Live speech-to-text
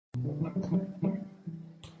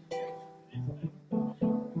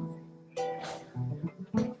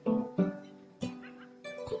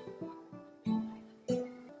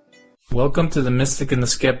Welcome to The Mystic and the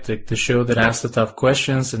Skeptic, the show that asks the tough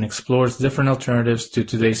questions and explores different alternatives to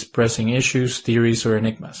today's pressing issues, theories, or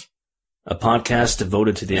enigmas. A podcast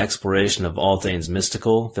devoted to the exploration of all things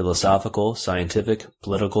mystical, philosophical, scientific,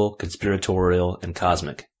 political, conspiratorial, and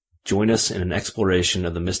cosmic. Join us in an exploration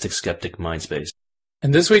of the Mystic-Skeptic mindspace.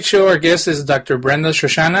 In this week's show, our guest is Dr. Brenda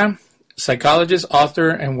Shoshanna, psychologist, author,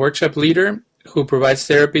 and workshop leader who provides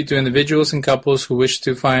therapy to individuals and couples who wish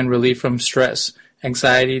to find relief from stress,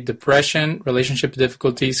 anxiety, depression, relationship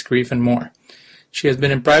difficulties, grief, and more. She has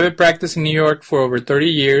been in private practice in New York for over 30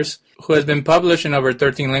 years, who has been published in over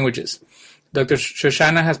 13 languages. Dr.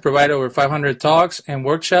 Shoshanna has provided over 500 talks and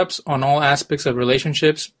workshops on all aspects of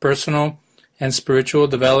relationships, personal and spiritual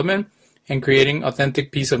development, and creating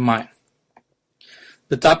authentic peace of mind.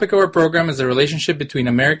 The topic of our program is the relationship between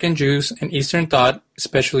American Jews and Eastern thought,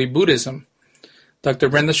 especially Buddhism. Dr.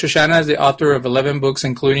 Brenda Shoshanna is the author of 11 books,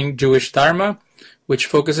 including Jewish Dharma, which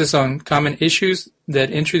focuses on common issues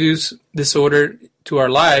that introduce disorder to our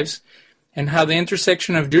lives, and how the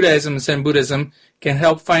intersection of Judaism and Zen Buddhism can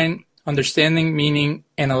help find understanding, meaning,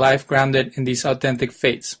 and a life grounded in these authentic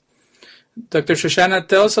faiths. Dr. Shoshanna,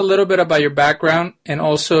 tell us a little bit about your background, and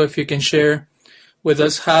also if you can share with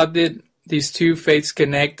us how did these two faiths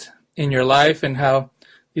connect in your life and how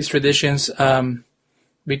these traditions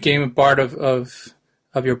became a part of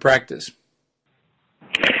your practice.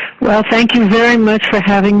 Well, thank you very much for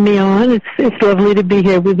having me on. It's lovely to be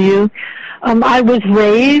here with you. I was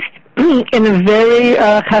raised in a very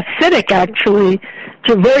Hasidic, actually,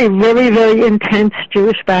 to a very, very, very intense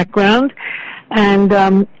Jewish background,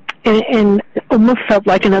 and in almost felt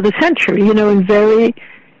like another century, in very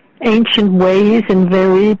ancient ways and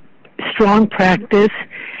very strong practice,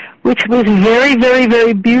 which was very, very,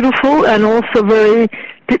 very beautiful and also very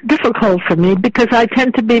difficult for me because I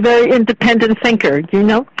tend to be a very independent thinker,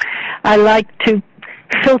 I like to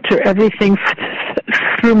filter everything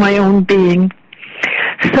through my own being.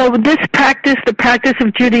 So this practice, the practice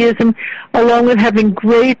of Judaism, along with having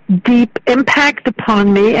great, deep impact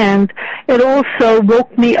upon me, and it also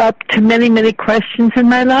woke me up to many, many questions in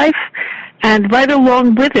my life. And right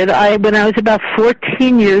along with it, when I was about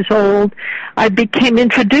 14 years old, I became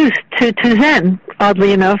introduced to Zen.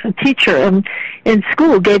 Oddly enough, a teacher in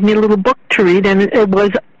school gave me a little book to read, and it was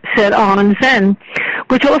said on Zen,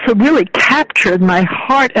 which also really captured my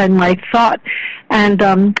heart and my thought. And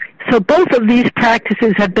so both of these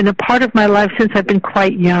practices have been a part of my life since I've been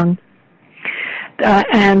quite young.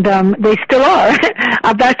 And they still are.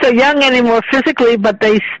 I'm not so young anymore physically, but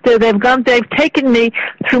they've taken me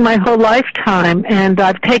through my whole lifetime, and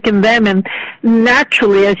I've taken them, and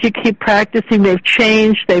naturally, as you keep practicing, they've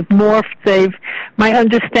changed, they've morphed, my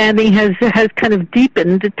understanding has kind of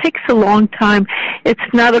deepened. It takes a long time. It's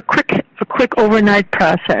not a quick overnight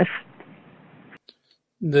process.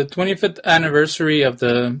 The 25th anniversary of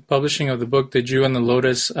the publishing of the book, The Jew and the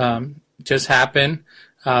Lotus, just happened.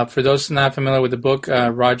 For those not familiar with the book,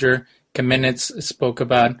 Roger Kamenetz spoke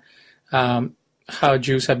about how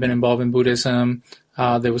Jews have been involved in Buddhism.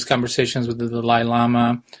 There was conversations with the Dalai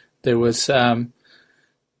Lama. There was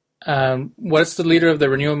what's the leader of the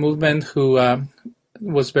renewal movement who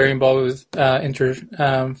was very involved with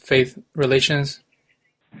interfaith relations?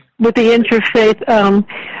 With the interfaith,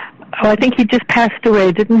 I think he just passed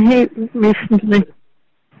away, didn't he, recently?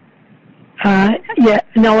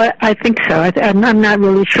 I think so. I'm not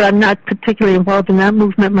really sure. I'm not particularly involved in that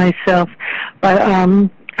movement myself, but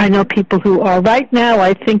I know people who are. Right now,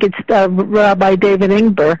 I think it's Rabbi David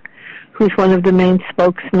Ingber, who's one of the main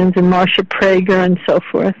spokesmen, and Marsha Prager and so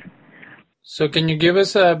forth. So can you give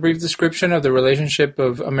us a brief description of the relationship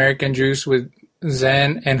of American Jews with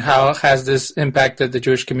Zen, and how has this impacted the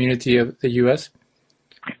Jewish community of the U.S.?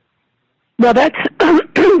 Well,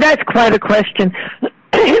 that's quite a question.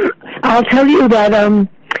 I'll tell you that,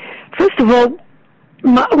 first of all,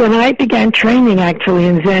 when I began training actually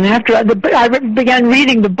in Zen, after I began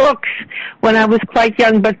reading the books when I was quite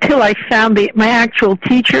young, but till I found my actual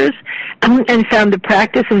teachers and found the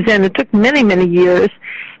practice of Zen, it took many, many years.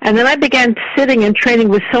 And then I began sitting and training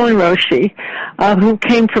with Roshi, who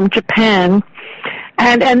came from Japan.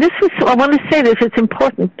 And this is, I want to say this, it's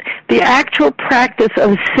important. The actual practice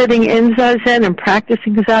of sitting in Zazen and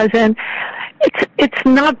practicing Zazen, it's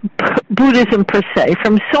not Buddhism per se.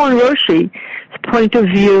 From Soen Roshi's point of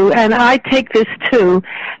view, and I take this too,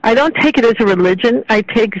 I don't take it as a religion. I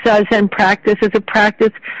take Zazen practice as a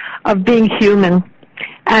practice of being human.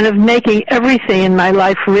 and of making everything in my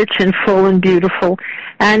life rich and full and beautiful.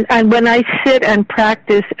 And when I sit and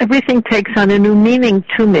practice, everything takes on a new meaning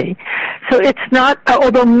to me. So it's not,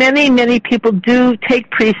 although many, many people do take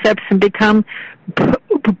precepts and become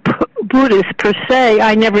Buddhists per se,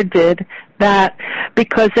 I never did that,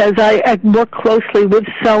 because as I worked closely with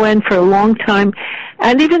Soen for a long time,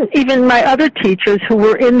 and even my other teachers who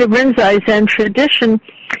were in the Rinzai Zen tradition,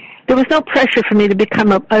 there was no pressure for me to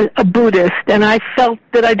become a Buddhist, and I felt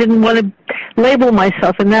that I didn't want to label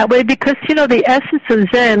myself in that way, because, the essence of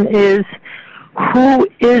Zen is who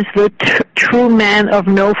is the true man of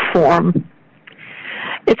no form.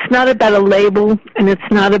 It's not about a label, and it's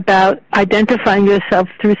not about identifying yourself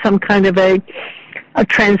through some kind of a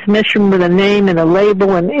transmission with a name and a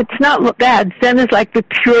label, and it's not that. Zen is like the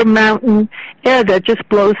pure mountain air that just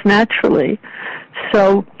blows naturally.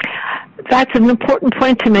 So that's an important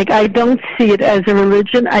point to make. I don't see it as a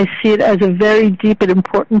religion. I see it as a very deep and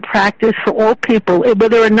important practice for all people,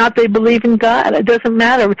 whether or not they believe in God. It doesn't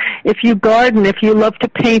matter. If you garden, if you love to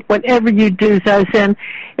paint, whatever you do, Zazen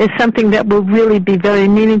is something that will really be very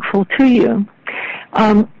meaningful to you.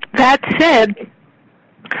 That said,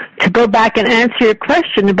 to go back and answer your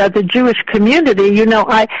question about the Jewish community,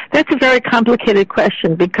 that's a very complicated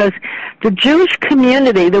question, because the Jewish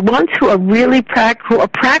community, the ones who are really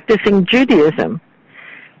practicing Judaism,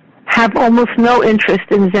 have almost no interest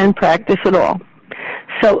in Zen practice at all.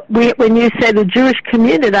 So when you say the Jewish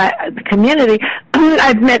community,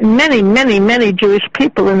 I've met many, many, many Jewish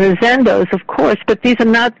people in the Zendos, of course, but these are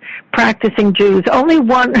not practicing Jews. Only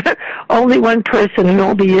one person in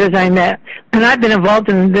all the years I met, and I've been involved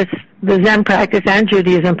in the Zen practice and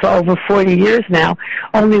Judaism for over 40 years now.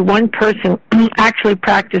 Only one person actually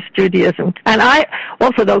practiced Judaism. And I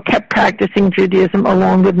also, though, kept practicing Judaism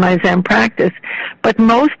along with my Zen practice. But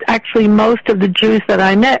most of the Jews that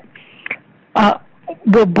I met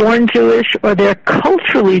were born Jewish, or they're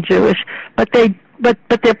culturally Jewish, but their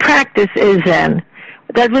practice is Zen.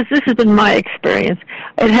 This has been my experience.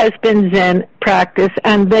 It has been Zen practice,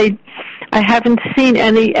 and I haven't seen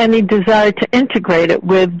any desire to integrate it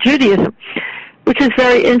with Judaism, which is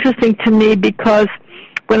very interesting to me, because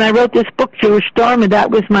when I wrote this book, Jewish Dharma, that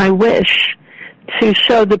was my wish, to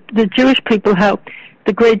show the Jewish people how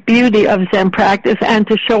the great beauty of Zen practice, and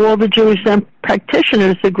to show all the Jewish Zen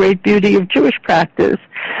practitioners the great beauty of Jewish practice.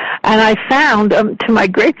 And I found, to my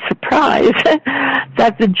great surprise,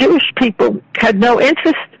 that the Jewish people had no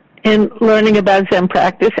interest in learning about Zen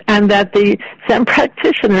practice, and that the Zen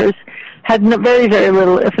practitioners had very, very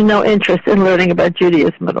little, if no interest in learning about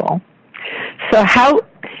Judaism at all. So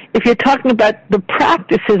if you're talking about the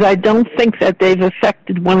practices, I don't think that they've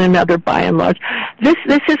affected one another by and large. This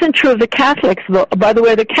isn't true of the Catholics, though. By the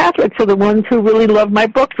way, the Catholics are the ones who really love my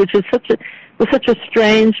books, which was such a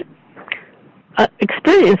strange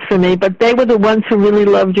experience for me. But they were the ones who really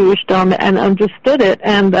loved Jewish Dharma and understood it.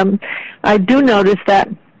 And I do notice that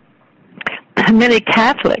many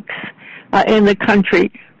Catholics in the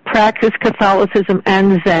country practice Catholicism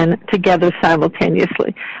and Zen together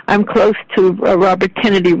simultaneously. I'm close to Robert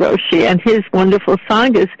Kennedy Roshi and his wonderful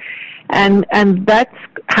sanghas, and that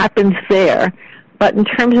happens there. But in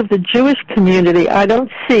terms of the Jewish community, I don't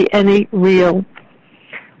see any real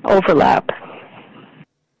overlap.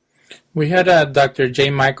 We had Dr. Jay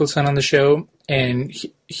Michelson on the show, and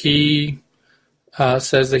he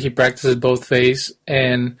says that he practices both faiths,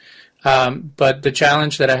 and but the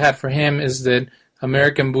challenge that I had for him is that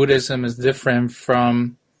American Buddhism is different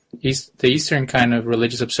from the Eastern kind of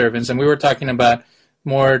religious observance. And we were talking about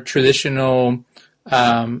more traditional,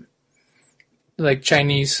 like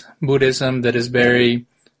Chinese Buddhism that is very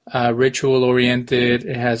ritual-oriented.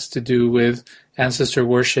 It has to do with ancestor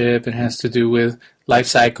worship. It has to do with life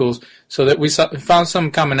cycles. So that we found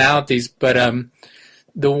some commonalities. But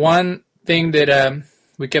the one thing that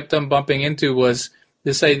we kept on bumping into was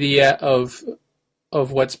this idea of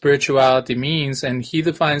what spirituality means, and he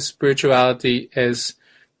defines spirituality as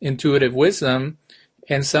intuitive wisdom,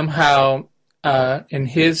 and somehow in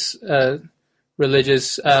his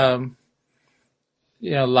religious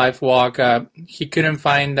life walk, he couldn't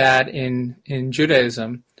find that in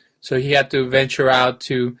Judaism, so he had to venture out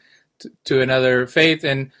to another faith,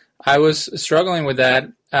 and I was struggling with that,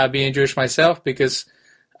 being Jewish myself, because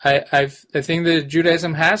I think that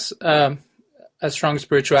Judaism has a strong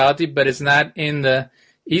spirituality, but it's not in the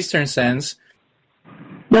Eastern sense.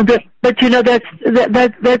 No, but that's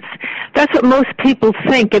what most people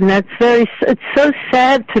think, and it's so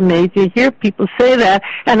sad to me to hear people say that,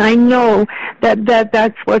 and I know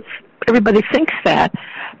that's what everybody thinks that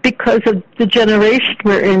because of the generation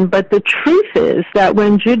we're in. But the truth is that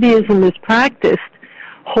when Judaism is practiced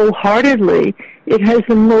wholeheartedly, It has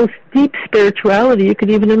the most deep spirituality you could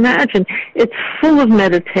even imagine. It's full of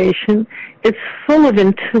meditation. It's full of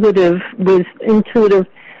intuitive.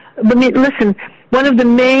 I mean, listen. One of the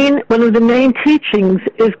main teachings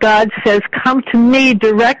is God says, "Come to me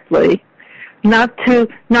directly, not through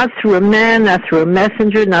a man, not through a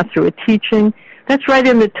messenger, not through a teaching." That's right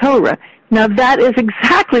in the Torah. Now that is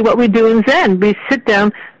exactly what we do in Zen. We sit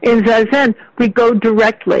down in Zazen. We go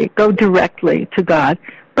directly to God.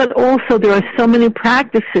 But also there are so many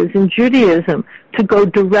practices in Judaism to go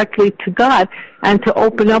directly to God and to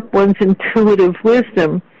open up one's intuitive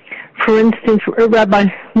wisdom. For instance, Rabbi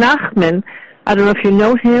Nachman, I don't know if you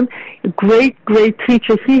know him, a great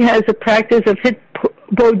teacher. He has a practice of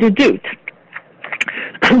Hitbodedut,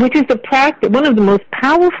 which is one of the most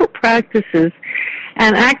powerful practices,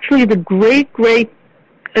 and actually the great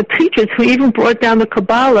teachers who even brought down the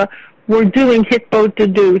Kabbalah were doing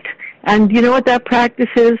Hitbodedut. And you know what that practice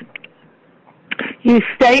is? You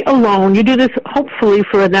stay alone. You do this hopefully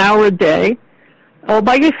for an hour a day. All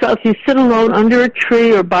by yourself. You sit alone under a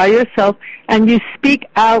tree or by yourself, and you speak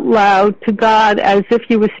out loud to God as if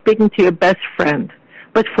you were speaking to your best friend,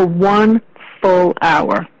 but for 1 full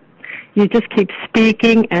hour. You just keep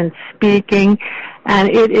speaking and speaking, and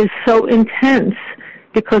it is so intense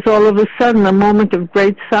because all of a sudden a moment of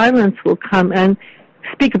great silence will come, and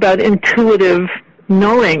speak about intuitive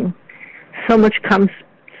knowing. So much comes,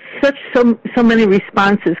 so many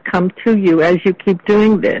responses come to you as you keep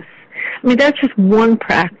doing this. I mean, that's just one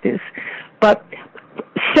practice. But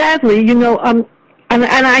sadly, you know, and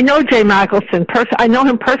I know Jay Michelson. I know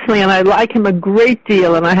him personally, and I like him a great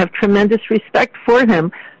deal, and I have tremendous respect for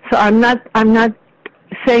him. So I'm not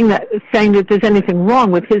saying that there's anything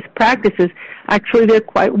wrong with his practices. Actually, they're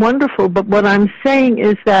quite wonderful. But what I'm saying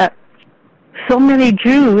is that so many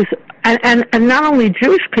Jews, and not only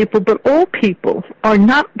Jewish people, but all people, are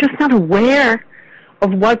not aware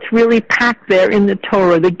of what's really packed there in the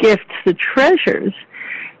Torah, the gifts, the treasures.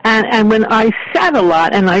 And when I sat a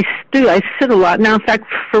lot, and I sit a lot. Now, in fact,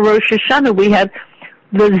 for Rosh Hashanah, we had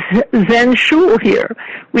the Zen Shul here.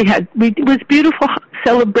 It was beautiful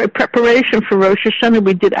preparation for Rosh Hashanah.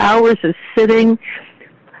 We did hours of sitting,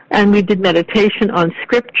 and we did meditation on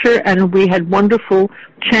scripture, and we had wonderful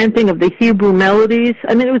chanting of the Hebrew melodies.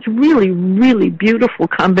 I mean, it was really, really beautiful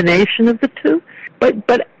combination of the two.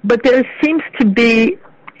 But there seems to be,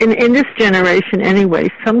 in this generation anyway,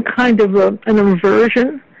 some kind of an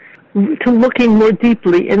aversion to looking more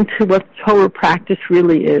deeply into what Torah practice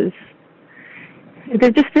really is.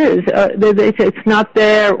 There just is. They say it's not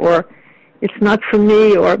there, or it's not for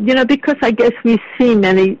me, or, you know, because I guess we see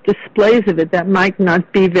many displays of it that might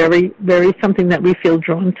not be very, very something that we feel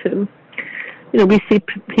drawn to. You know, we see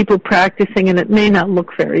people practicing, and it may not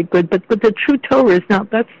look very good, but the true Torah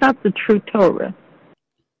that's not the true Torah.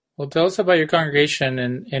 Well, tell us about your congregation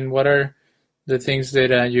and what are the things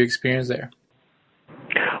that you experience there.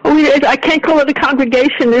 Oh, I can't call it a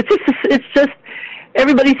congregation. It's just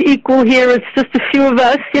everybody's equal here. It's just a few of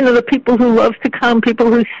us, you know, the people who love to come,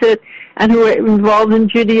 people who sit and who are involved in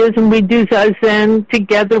Judaism. We do Zazen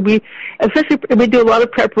together. We do a lot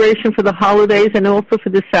of preparation for the holidays and also for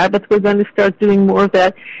the Sabbath. We're going to start doing more of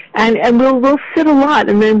that. And we'll sit a lot,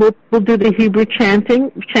 and then we'll do the Hebrew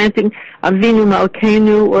chanting Avinu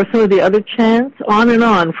Malkeinu or some of the other chants, on and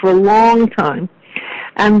on for a long time.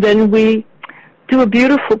 And then we do a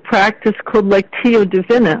beautiful practice called Lectio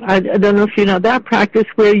Divina. I don't know if you know that practice,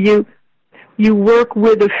 where you work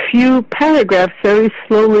with a few paragraphs very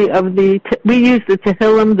slowly we use the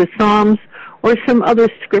Tehillim, the Psalms, or some other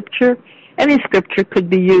scripture. Any scripture could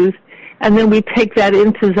be used. And then we take that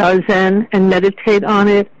into Zazen and meditate on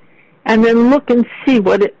it, and then look and see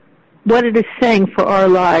what it is saying for our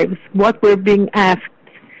lives, what we're being asked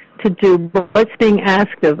to do, what's being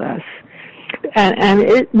asked of us.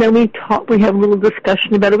 And then we have a little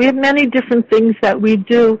discussion about it. We have many different things that we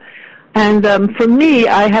do. And for me,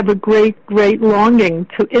 I have a great, great longing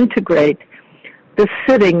to integrate the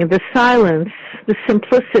sitting, the silence, the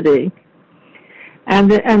simplicity,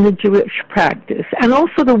 and the Jewish practice. And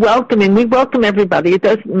also the welcoming. We welcome everybody. It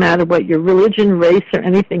doesn't matter what your religion, race, or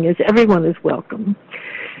anything is. Everyone is welcome.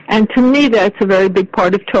 And to me, that's a very big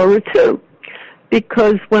part of Torah, too,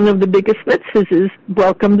 because one of the biggest mitzvahs is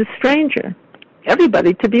welcome the stranger.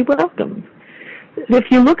 Everybody to be welcomed. If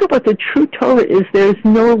you look at what the true Torah is, there's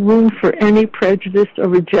no room for any prejudice or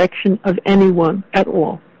rejection of anyone at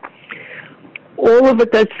all. All of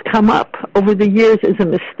it that's come up over the years is a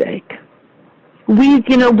mistake. Weeds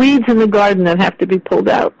in the garden that have to be pulled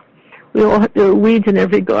out. There are weeds in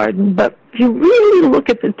every garden. But if you really look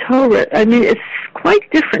at the Torah, I mean, it's quite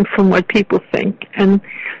different from what people think. And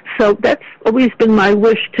so that's always been my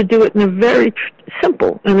wish, to do it in a very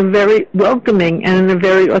simple and a very welcoming and in a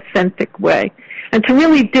very authentic way. And to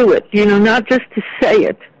really do it, not just to say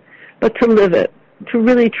it, but to live it. To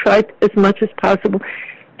really try as much as possible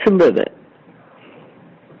to live it.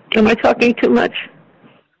 Am I talking too much?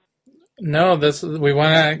 No, we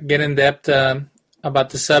want to get in depth about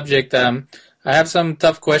the subject. I have some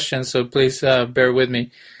tough questions, so please bear with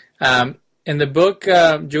me. In the book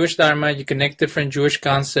Jewish Dharma, you connect different Jewish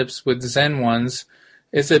concepts with Zen ones.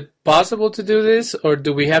 Is it possible to do this, or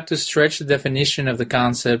do we have to stretch the definition of the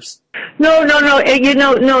concepts? No,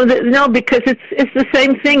 because it's the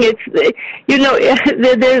same thing. It's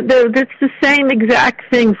it's the same exact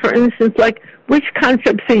thing. For instance, like, which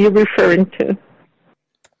concepts are you referring to?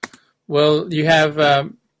 Well, you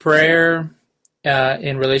have prayer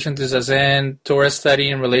in relation to Zazen, Torah study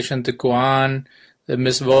in relation to Quran, the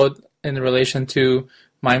mitzvot in relation to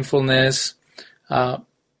mindfulness. Well,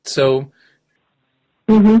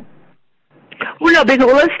 no,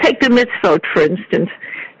 because let's take the mitzvot, for instance.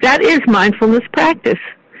 That is mindfulness practice.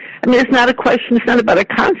 I mean, it's not a question. It's not about a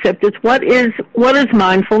concept. It's what is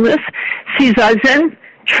mindfulness. See, Zazen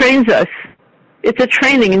trains us. It's a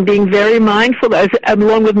training in being very mindful,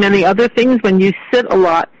 along with many other things. When you sit a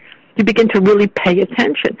lot, you begin to really pay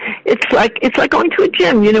attention. It's like going to a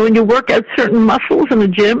gym. When you work out certain muscles in a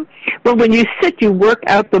gym, well, when you sit, you work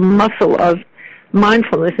out the muscle of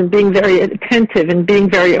mindfulness and being very attentive and being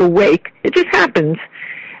very awake. It just happens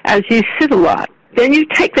as you sit a lot. Then you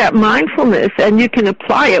take that mindfulness and you can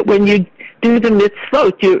apply it when you do the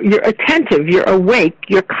mitzvot. You're attentive, you're awake,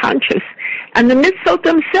 you're conscious. And the mitzvot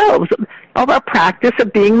themselves of our practice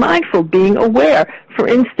of being mindful, being aware. For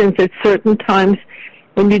instance, at certain times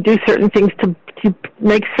when you do certain things to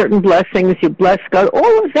make certain blessings, you bless God.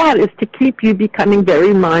 All of that is to keep you becoming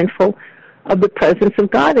very mindful of the presence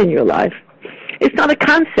of God in your life. It's not a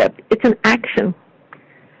concept, it's an action.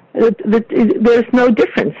 There's no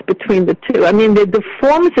difference between the two. I mean, the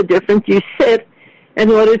forms are different. You sit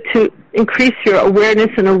in order to increase your awareness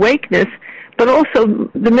and awakeness, but also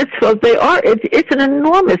the mitzvot, it's an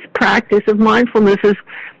enormous practice of mindfulness,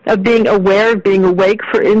 of being aware, of being awake,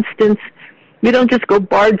 for instance. You don't just go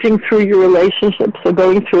barging through your relationships or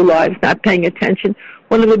going through lives not paying attention.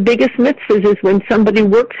 One of the biggest mitzvahs is when somebody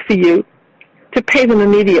works for you, to pay them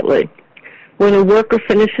immediately. When a worker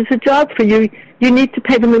finishes a job for you, you need to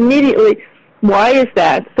pay them immediately. Why is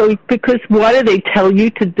that? Because why do they tell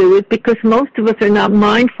you to do it? Because most of us are not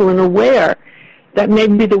mindful and aware that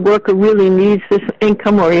maybe the worker really needs this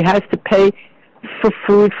income, or he has to pay for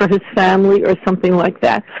food for his family or something like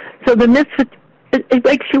that. So the mitzvah, it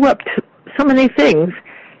wakes you up to so many things,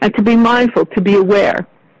 and to be mindful, to be aware.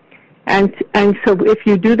 And so if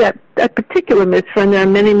you do that particular mitzvah, and there are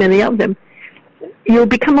many, many of them, you'll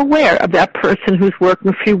become aware of that person who's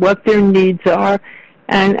working for you, what their needs are,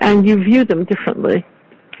 and you view them differently.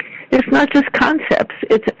 It's not just concepts,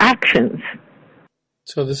 it's actions.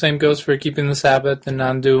 So the same goes for keeping the Sabbath and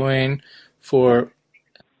non-doing for...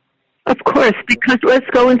 Of course, because let's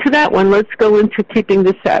go into that one. Let's go into keeping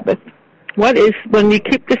the Sabbath. When you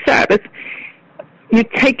keep the Sabbath,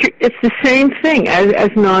 it's the same thing as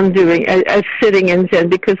non-doing, as sitting in Zen,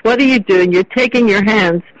 because what are you doing? You're taking your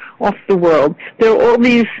hands off the world. There are all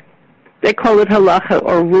these, they call it halacha,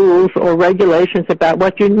 or rules or regulations about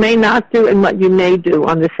what you may not do and what you may do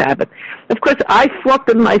on the Sabbath. Of course, I fought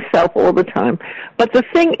them myself all the time. But the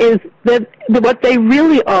thing is that what they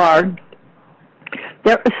really are,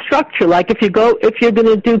 they're a structure. Like if you're going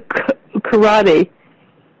to do karate,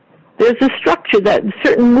 there's a structure that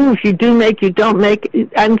certain moves you do make, you don't make,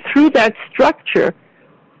 and through that structure,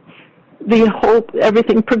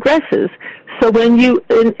 everything progresses. So when you,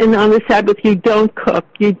 on the Sabbath, you don't cook,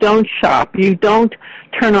 you don't shop, you don't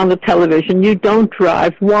turn on the television, you don't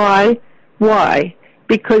drive. Why?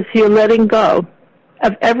 Because you're letting go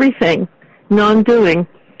of everything, non-doing.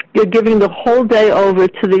 You're giving the whole day over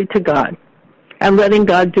to God and letting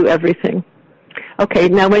God do everything. Okay,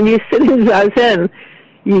 now when you sit in Zazen,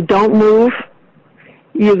 you don't move,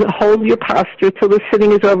 you hold your posture till the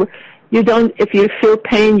sitting is over. If you feel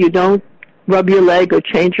pain, you don't rub your leg or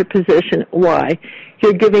change your position. Why?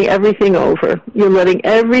 You're giving everything over. You're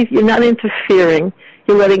not interfering.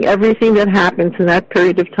 You're letting everything that happens in that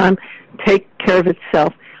period of time take care of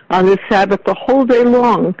itself. On the Sabbath, the whole day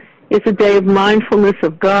long is a day of mindfulness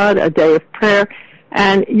of God, a day of prayer,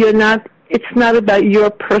 and it's not about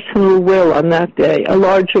your personal will on that day, a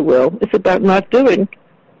larger will. It's about not doing.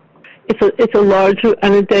 It's a larger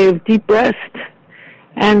and a day of deep rest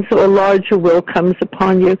and so a larger will comes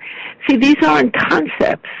upon you. See, these aren't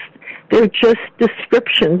concepts. They're just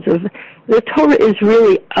descriptions of, the Torah is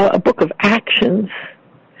really a book of actions,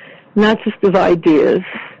 not just of ideas.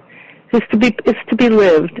 It's to be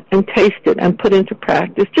lived and tasted and put into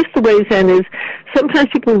practice, just the way Zen is. Sometimes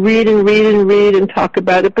people read and read and read and talk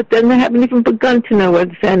about it, but then they haven't even begun to know what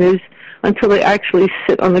Zen is until they actually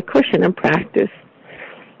sit on the cushion and practice.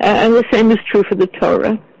 And the same is true for the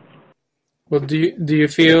Torah. Well, do you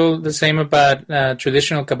feel the same about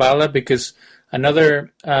traditional Kabbalah? Because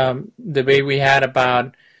another debate we had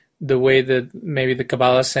about the way that maybe the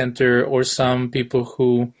Kabbalah Center or some people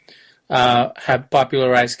who have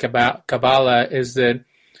popularized Kabbalah is that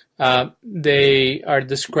they are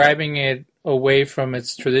describing it away from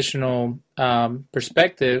its traditional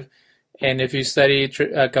perspective. And if you study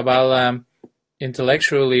Kabbalah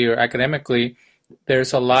intellectually or academically,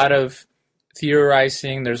 there's a lot of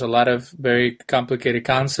theorizing, there's a lot of very complicated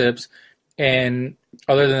concepts, and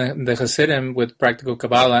other than the Hasidim with practical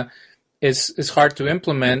Kabbalah, it's hard to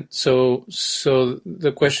implement. So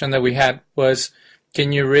the question that we had was,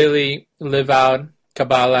 can you really live out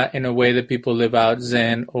Kabbalah in a way that people live out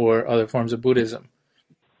Zen or other forms of Buddhism?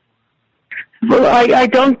 Well, I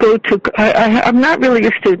don't go to, I'm not really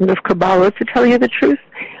a student of Kabbalah, to tell you the truth.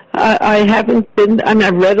 I haven't been, I mean,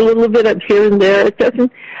 I've read a little bit of here and there. It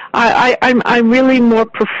doesn't, I really more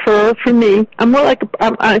prefer, for me, I'm more like,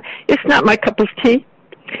 it's not my cup of tea,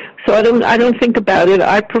 so I don't think about it.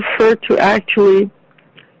 I prefer to actually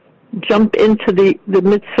jump into the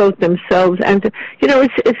mitzvot themselves. And,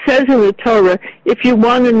 it says in the Torah, if you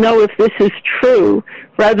want to know if this is true,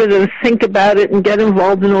 rather than think about it and get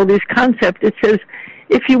involved in all these concepts, it says,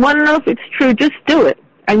 if you want to know if it's true, just do it,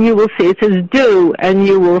 and you will see. It says, do, and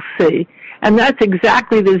you will see. And that's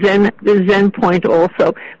exactly the Zen point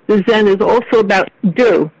also. The Zen is also about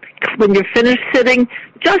do. When you're finished sitting,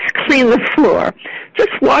 just clean the floor.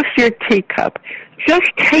 Just wash your teacup. Just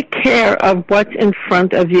take care of what's in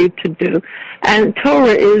front of you to do. And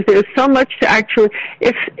Torah there's so much to actually,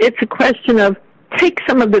 it's a question of take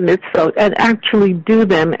some of the mitzvot and actually do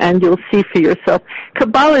them, and you'll see for yourself.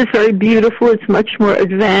 Kabbalah is very beautiful. It's much more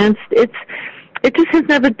advanced. It just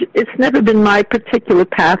it's never been my particular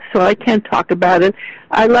path, so I can't talk about it.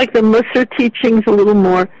 I like the Musar teachings a little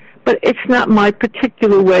more, but it's not my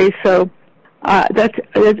particular way, so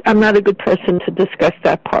I'm not a good person to discuss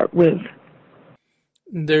that part with.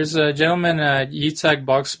 There's a gentleman, Yitzhak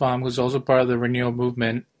Boxbaum, who's also part of the Renewal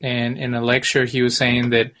Movement, and in a lecture he was saying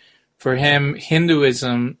that for him,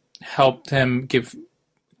 Hinduism helped him give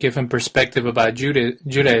him perspective about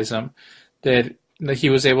Judaism, that he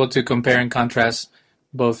was able to compare and contrast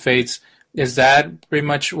both faiths. Is that pretty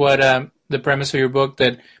much what the premise of your book,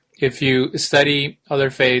 that if you study other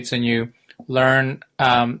faiths and you learn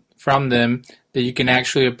from them, that you can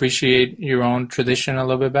actually appreciate your own tradition a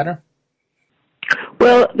little bit better?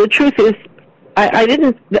 Well, the truth is, I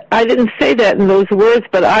didn't say that in those words,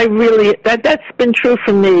 but I really, that's been true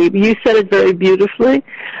for me. You said it very beautifully.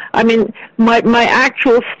 I mean, my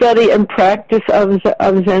actual study and practice of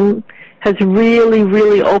Zen has really,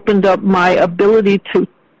 really opened up my ability to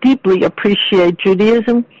deeply appreciate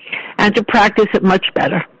Judaism and to practice it much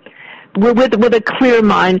better with a clear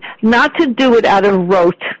mind, not to do it out of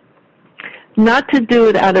rote.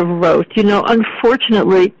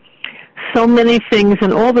 Unfortunately, so many things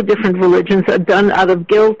in all the different religions are done out of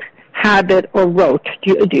guilt, habit, or rote.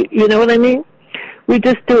 Do you know what I mean? We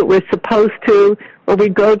just do it. We're supposed to, or we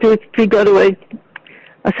go to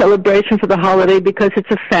a celebration for the holiday because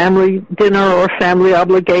it's a family dinner or family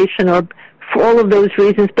obligation, or for all of those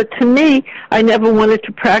reasons. But to me, I never wanted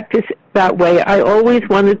to practice that way. I always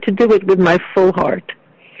wanted to do it with my full heart.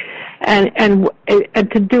 And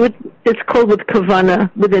to do it, it's called with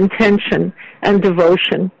kavanah, with intention and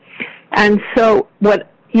devotion. And so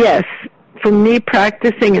for me,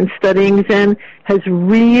 practicing and studying Zen has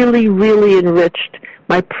really, really enriched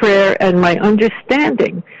my prayer and my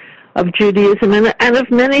understanding of Judaism and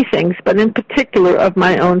of many things, but in particular of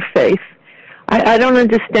my own faith. I don't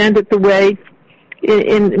understand it the way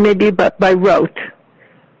maybe by rote,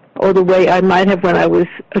 or the way I might have when I was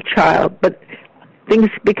a child, but things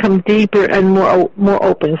become deeper and more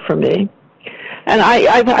open for me. And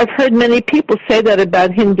I've heard many people say that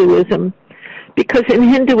about Hinduism, because in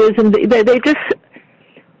Hinduism they just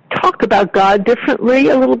talk about God differently,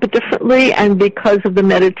 a little bit differently, and because of the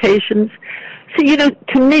meditations. So,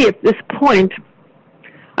 to me at this point,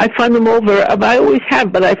 I find them I always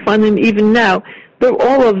have, but I find them even now, they're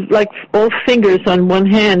all fingers on one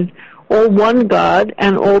hand, all one God,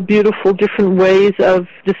 and all beautiful different ways of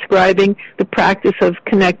describing the practice of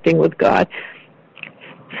connecting with God.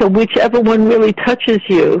 So whichever one really touches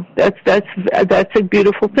you, that's a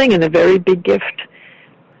beautiful thing and a very big gift.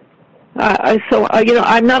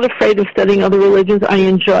 I'm not afraid of studying other religions.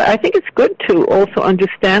 I think it's good to also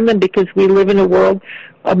understand them, because we live in a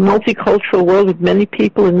multicultural world with many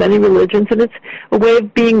people and many religions, and it's a way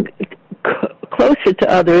of being closer to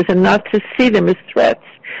others and not to see them as threats,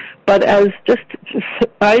 but as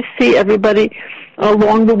I see everybody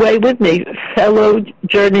along the way with me, fellow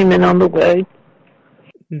journeymen on the way.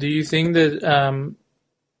 Do you think that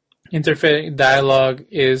interfaith dialogue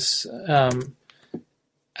is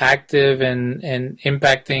active and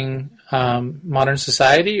impacting modern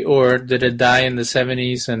society, or did it die in the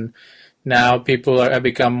 70s and now people have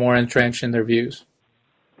become more entrenched in their views?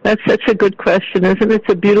 That's such a good question, isn't it? It's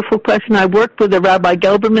a beautiful question. I worked with a Rabbi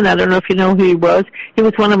Gelberman. I don't know if you know who he was. He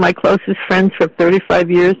was one of my closest friends for 35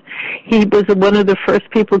 years. He was one of the first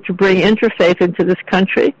people to bring interfaith into this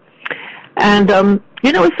country. And,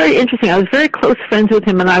 it's very interesting. I was very close friends with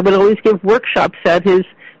him, and I would always give workshops at his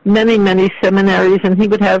many, many seminaries, and he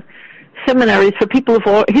would have seminaries for people of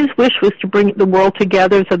all. His wish was to bring the world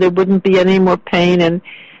together so there wouldn't be any more pain, and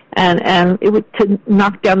it would to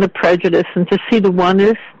knock down the prejudice and to see the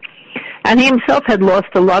oneness. And he himself had lost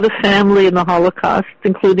a lot of family in the Holocaust,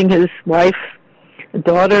 including his wife,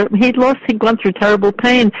 daughter. He'd gone through terrible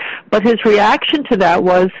pain, but his reaction to that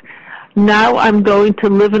was, now I'm going to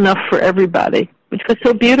live enough for everybody, which was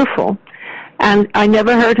so beautiful. And I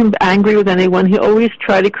never heard him angry with anyone. He always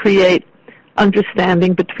tried to create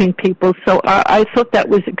understanding between people. So I thought that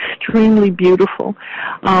was extremely beautiful.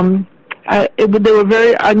 I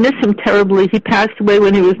miss him terribly. He passed away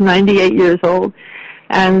when he was 98 years old.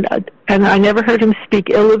 And I never heard him speak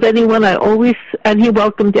ill of anyone. And he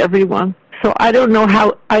welcomed everyone. So I don't know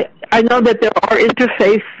how, I know that there are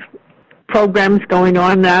interfaith programs going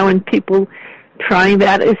on now and people trying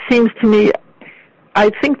that. It seems to me, I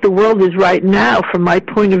think the world is right now, from my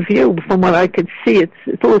point of view, from what I could see, it's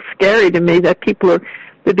a little scary to me that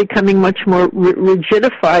they're becoming much more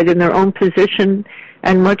rigidified in their own position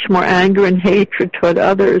and much more anger and hatred toward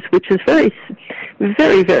others, which is very,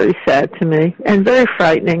 very, very sad to me and very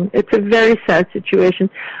frightening. It's a very sad situation,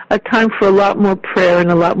 a time for a lot more prayer and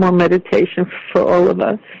a lot more meditation for all of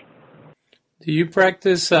us. Do you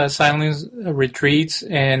practice silence retreats,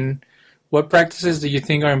 and what practices do you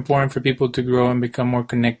think are important for people to grow and become more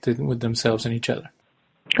connected with themselves and each other?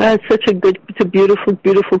 That's it's a beautiful,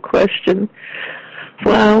 beautiful question.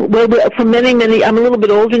 Well, for many, I'm a little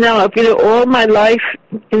bit older now. All my life,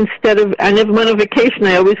 I never went on vacation.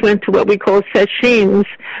 I always went to what we call sessions,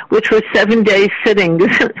 which were 7-day sittings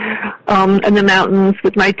in the mountains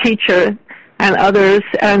with my teacher and others,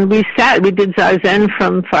 and we did Zazen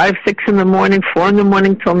from 5, 6 in the morning, 4 in the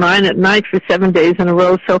morning till 9 at night for 7 days in a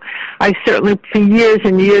row. So I certainly, for years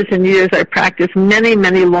and years and years, I practiced many,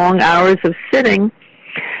 many long hours of sitting,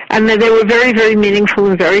 and they were very, very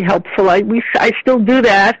meaningful and very helpful. I still do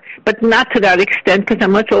that, but not to that extent, because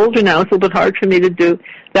I'm much older now. It's a little bit hard for me to do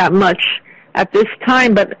that much at this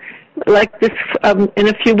time, but like this, in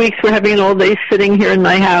a few weeks we're having an all-day sitting here in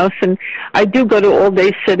my house, and I do go to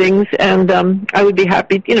all-day sittings, and I would be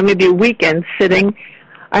happy, maybe a weekend sitting.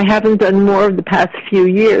 I haven't done more of the past few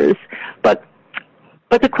years, but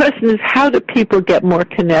the question is, how do people get more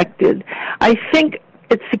connected? I think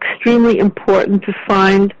it's extremely important to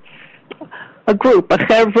find a group, a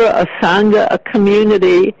chevra, a sangha, a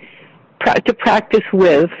community to practice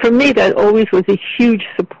with. For me, that always was a huge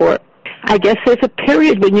support. I guess there's a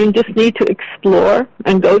period when you just need to explore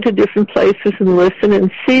and go to different places and listen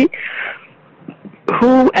and see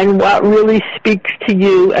who and what really speaks to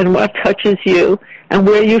you and what touches you and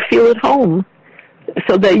where you feel at home,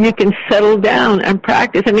 so that you can settle down and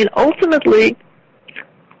practice. Ultimately,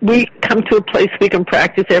 we come to a place we can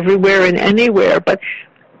practice everywhere and anywhere, but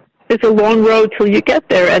it's a long road till you get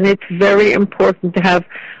there, and it's very important to have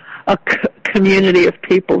a community of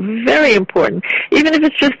people. Very important. Even if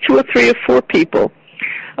it's just 2 or 3 or 4 people,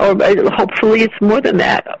 or hopefully it's more than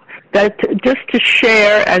that just to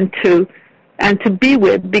share and to be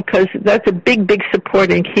with, because that's a big, big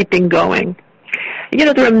support in keeping going.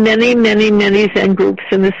 There are many, many, many Zen groups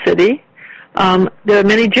in the city. There are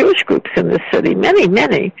many Jewish groups in the city, many,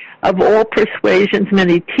 many, of all persuasions,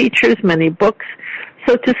 many teachers, many books.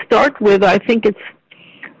 So to start with, I think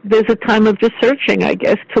there's a time of just searching, I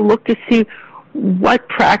guess, to look to see what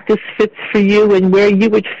practice fits for you and where you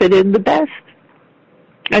would fit in the best,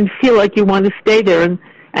 and feel like you want to stay there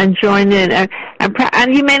and join in.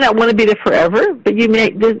 And you may not want to be there forever, but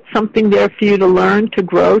there's something there for you to learn, to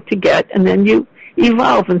grow, to get, and then you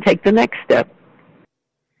evolve and take the next step.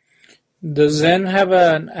 Does Zen have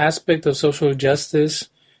an aspect of social justice,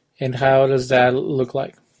 and how does that look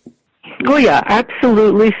like? Oh, yeah,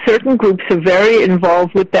 absolutely. Certain groups are very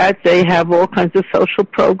involved with that. They have all kinds of social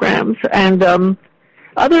programs, and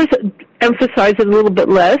others emphasize it a little bit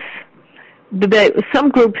less. Some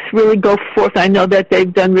groups really go forth. I know that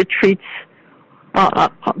they've done retreats.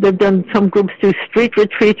 Some groups do street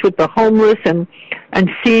retreats with the homeless and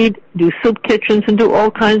feed, do soup kitchens, and do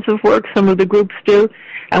all kinds of work. Some of the groups do,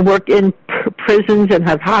 and work in prisons and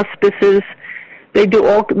have hospices. They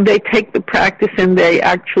take the practice and they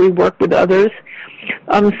actually work with others.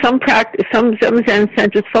 Some Zen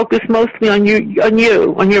centers focus mostly on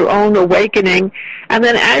your own awakening, and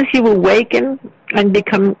then as you awaken and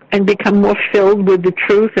become more filled with the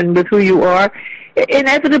truth and with who you are,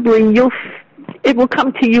 inevitably it will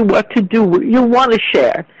come to you what to do. You want to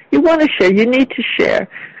share. You need to share,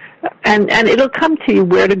 and it'll come to you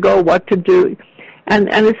where to go, what to do. And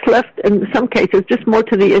it's left, in some cases, just more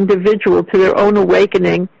to the individual, to their own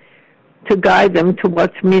awakening, to guide them to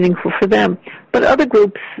what's meaningful for them. But other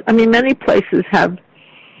groups, many places have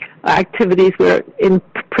activities where in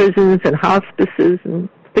prisons and hospices and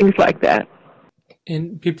things like that.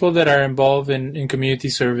 And people that are involved in community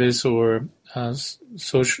service or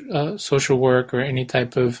social work or any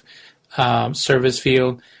type of service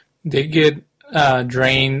field, they get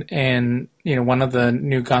drained, and one of the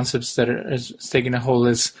new concepts that is taking a hold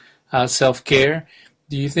is self-care.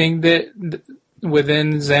 Do you think that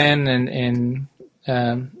within Zen and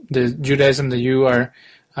the Judaism that you are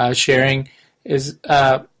sharing is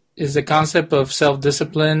the concept of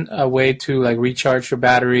self-discipline a way to recharge your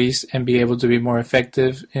batteries and be able to be more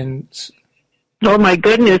effective in? Oh my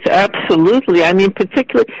goodness, absolutely.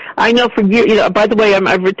 Particularly, I know for years. By the way,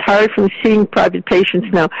 I've retired from seeing private patients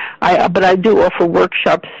now. But I do offer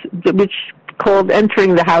workshops, which called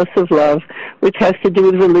Entering the House of Love, which has to do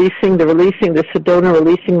with the Sedona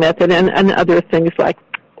releasing method, and other things like.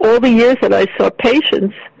 All the years that I saw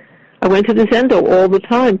patients, I went to the Zendo all the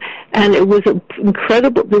time, and it was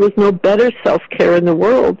incredible. There was no better self-care in the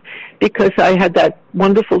world, because I had that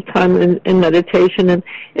wonderful time in meditation, and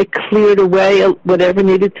it cleared away whatever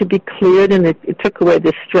needed to be cleared, and it took away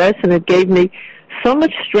the stress, and it gave me so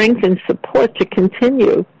much strength and support to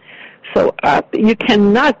continue. So you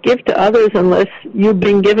cannot give to others unless you've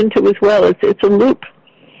been given to as well. It's a loop.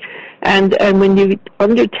 And when you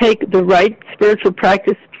undertake the right spiritual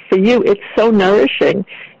practice for you, it's so nourishing.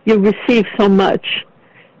 You receive so much.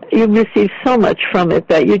 You receive so much from it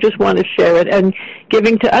that you just want to share it. And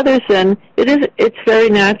giving to others, then it's very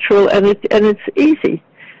natural, and it's easy,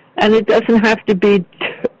 and it doesn't have to be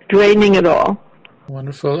draining at all.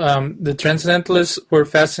 Wonderful. The Transcendentalists were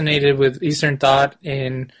fascinated with Eastern thought,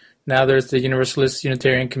 and now there's the Universalist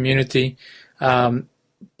Unitarian community.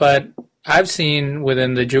 But I've seen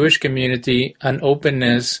within the Jewish community an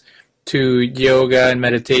openness to yoga and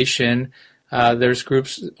meditation. There's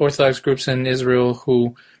Orthodox groups in Israel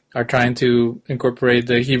who are trying to incorporate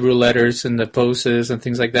the Hebrew letters and the poses and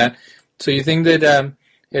things like that. So you think that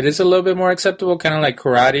it is a little bit more acceptable, kind of like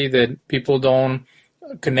karate, that people don't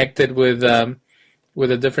connect it with a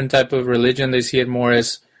different type of religion? They see it more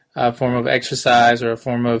as a form of exercise or a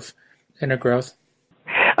form of inner growth?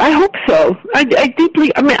 I hope so. I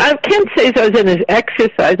deeply, I can't say as I was in an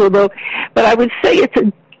exercise, but I would say it's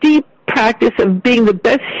a deep practice of being the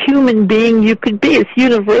best human being you could be. It's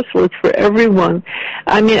universal. It's for everyone.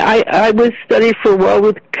 I was studying for a while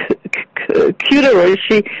with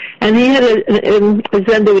Kuda, and he had a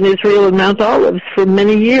zendo in Israel in Mount Olives for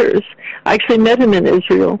many years. I actually met him in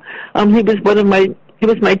Israel. He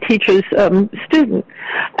was my teacher's student,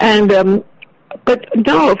 and but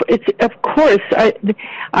no, it's of course I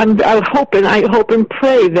hope and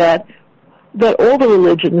pray that all the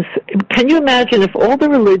religions. Can you imagine if all the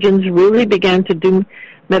religions really began to do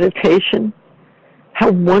meditation?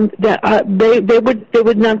 How there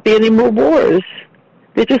would not be any more wars.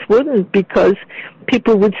 They just wouldn't, because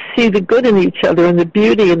people would see the good in each other and the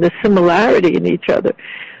beauty and the similarity in each other.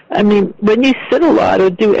 When you sit a lot or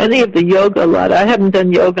do any of the yoga a lot, I haven't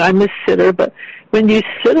done yoga, I'm a sitter, but when you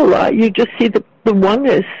sit a lot, you just see the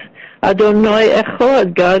oneness. Adonai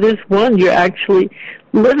Echad, God is one. You actually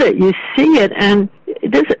live it, you see it, and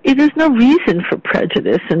there's no reason for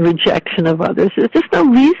prejudice and rejection of others. There's just no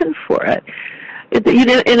reason for it.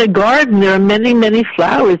 In a garden, there are many, many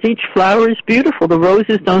flowers. Each flower is beautiful. The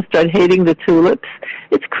roses don't start hating the tulips.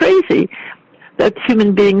 It's crazy that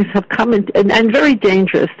human beings have come in, and very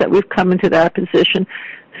dangerous that we've come into that position.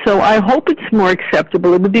 So I hope it's more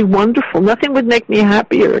acceptable. It would be wonderful. Nothing would make me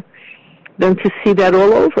happier than to see that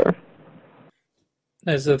all over.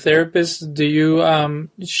 As a therapist, do you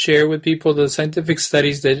share with people the scientific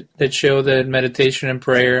studies that show that meditation and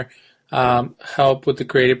prayer help with the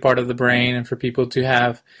creative part of the brain, and for people to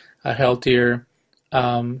have a healthier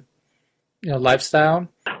lifestyle?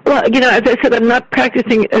 Well, as I said, I'm not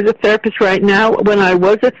practicing as a therapist right now. When I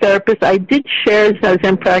was a therapist, I did share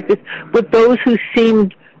Zen practice with those who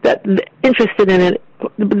seemed interested in it,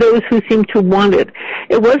 those who seemed to want it.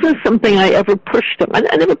 It wasn't something I ever pushed them. I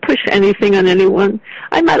never pushed anything on anyone.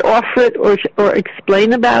 I might offer it or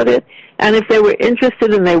explain about it, and if they were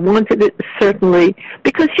interested and they wanted it, certainly.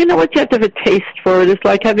 Because you know what? You have to have a taste for it. It's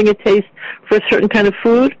like having a taste for a certain kind of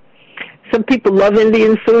food. Some people love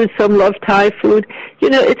Indian food, some love Thai food.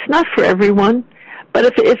 It's not for everyone. But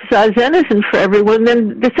if Zen isn't for everyone,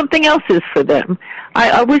 then there's something else is for them.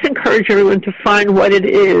 I always encourage everyone to find what it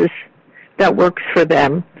is that works for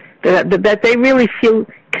them, that they really feel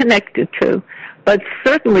connected to. But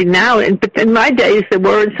certainly now, in my days, there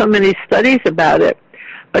weren't so many studies about it.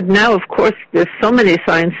 But now, of course, there's so many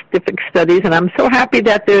scientific studies, and I'm so happy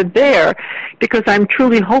that they're there, because I'm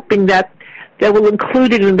truly hoping that they will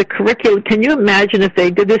include it in the curriculum. Can you imagine if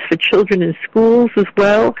they did this for children in schools as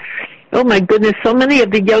well? Oh my goodness, so many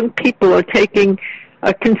of the young people are taking, they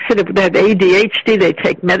have ADHD, they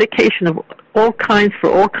take medication of all kinds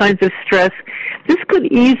for all kinds of stress. This could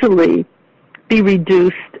easily be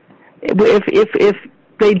reduced if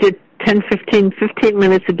they did 15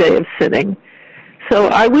 minutes a day of sitting. So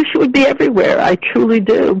I wish it would be everywhere, I truly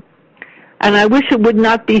do. And I wish it would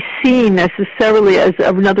not be seen necessarily as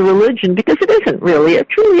another religion, because it isn't really. It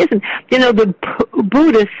truly isn't. The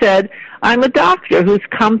Buddha said, I'm a doctor who's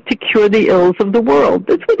come to cure the ills of the world.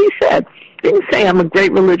 That's what he said. He didn't say I'm a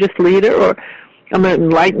great religious leader or I'm an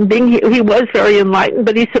enlightened being. He was very enlightened,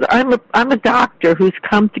 but he said, I'm a doctor who's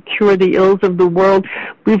come to cure the ills of the world.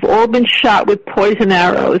 We've all been shot with poison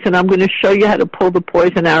arrows, and I'm going to show you how to pull the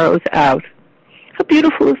poison arrows out. How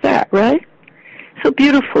beautiful is that, right? So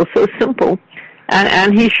beautiful, so simple.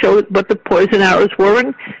 And he showed what the poison arrows were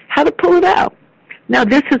and how to pull it out. Now,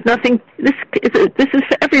 this is nothing, this is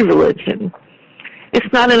for every religion. It's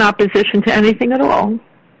not in opposition to anything at all.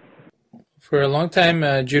 For a long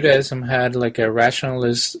time, Judaism had like a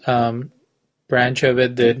rationalist branch of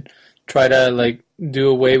it that tried to do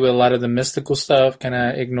away with a lot of the mystical stuff, kind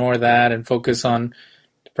of ignore that and focus on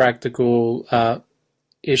practical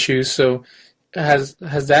issues. So has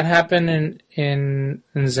that happened in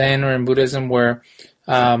Zen or in Buddhism, where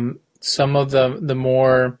some of the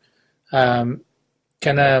more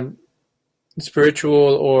kind of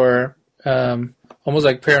spiritual or almost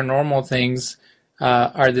like paranormal things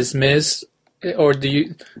are dismissed? Or do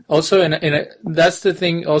you also that's the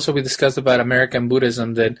thing also we discussed about American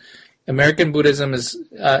Buddhism, that American Buddhism is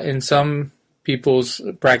in some people's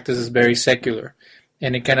practice is very secular,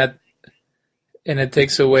 and it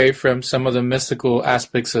takes away from some of the mystical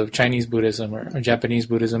aspects of Chinese Buddhism or Japanese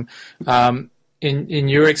Buddhism. In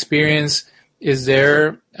your experience, is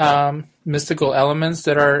there mystical elements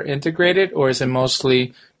that are integrated, or is it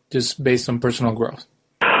mostly just based on personal growth?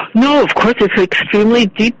 No, of course, it's extremely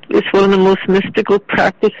deep. It's one of the most mystical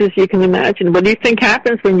practices you can imagine. What do you think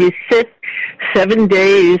happens when you sit 7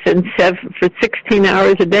 days and for 16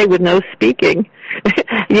 hours a day with no speaking?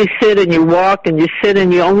 You sit and you walk and you sit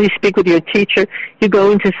and you only speak with your teacher. You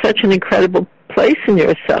go into such an incredible place in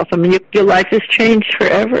yourself. I mean, your life is changed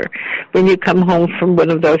forever when you come home from one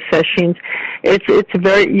of those sessions.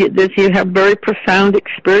 You have very profound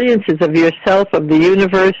experiences of yourself, of the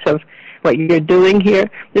universe, of what you're doing here.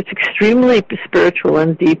 It's extremely spiritual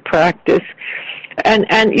and deep practice.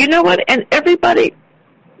 And you know what? And everybody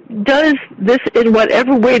does this in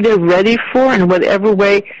whatever way they're ready for, in whatever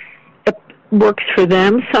way it works for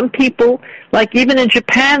them. Some people, like even in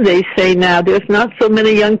Japan, they say now there's not so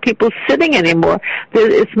many young people sitting anymore.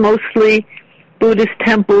 It's mostly Buddhist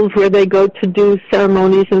temples where they go to do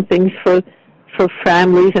ceremonies and things for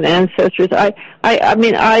families and ancestors.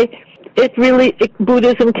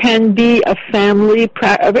 Buddhism can be a family,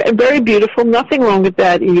 very beautiful, nothing wrong with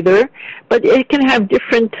that either, but it can have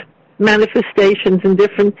different manifestations in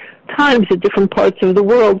different times at different parts of the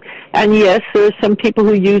world. And yes, there are some people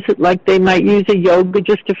who use it like they might use a yoga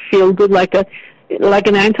just to feel good, like an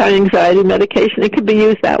anti-anxiety medication. It could be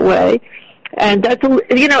used that way. And that's,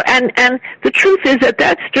 and the truth is that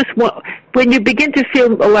that's just when you begin to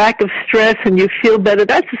feel a lack of stress and you feel better,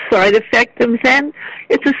 that's a side effect of Zen.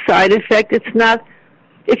 It's a side effect. It's not,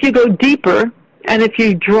 if you go deeper and if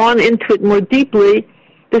you're drawn into it more deeply,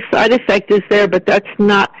 the side effect is there, but that's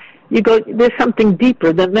not, there's something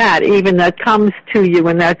deeper than that, even that comes to you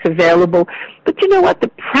and that's available. But you know what? The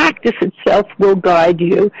practice itself will guide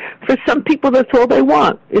you. For some people, that's all they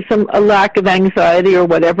want, is a lack of anxiety or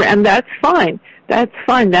whatever, and that's fine. That's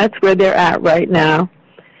fine. That's where they're at right now.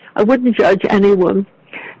 I wouldn't judge anyone.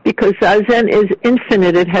 because Zazen is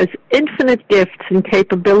infinite. It has infinite gifts and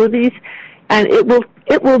capabilities, and it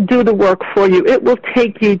will do the work for you. It will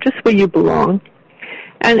take you just where you belong.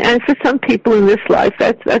 And for some people in this life,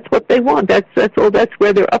 that's what they want. That's all. That's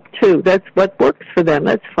where they're up to. That's what works for them.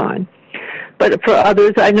 That's fine. But for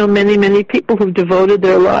others, I know many people who've devoted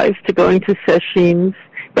their lives to going to sessions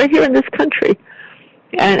right here in this country,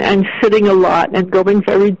 and sitting a lot and going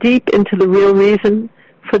very deep into the real reason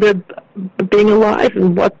for their being alive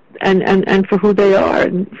and what and for who they are,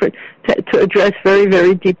 and to address very,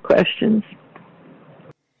 very deep questions.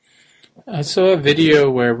 I saw a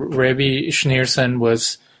video where Rabbi Schneerson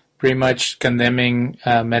was pretty much condemning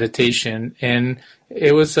meditation, and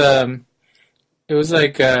it was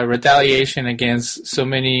like a retaliation against so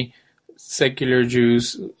many secular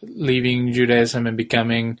Jews leaving Judaism and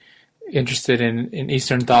becoming interested in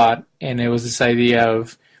Eastern thought. And it was this idea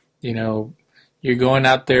of, you're going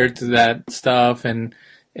out there to that stuff, and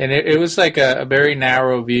it was like a very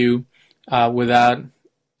narrow view without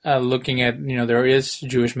looking at, there is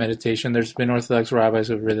Jewish meditation. There's been Orthodox rabbis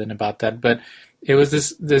who have written about that, but it was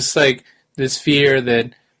this fear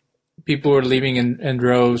that people were leaving in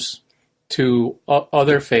droves to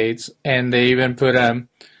other faiths, and they even put a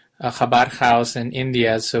Chabad house in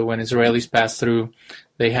India, so when Israelis pass through,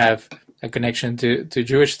 they have a connection to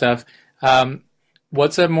Jewish stuff.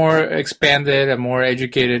 What's a more expanded, a more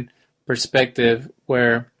educated perspective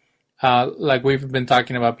where, like we've been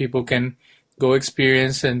talking about, people can go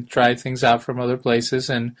experience and try things out from other places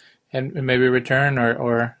and maybe return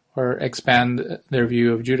or expand their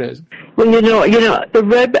view of Judaism? Well, the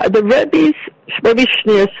Rebbe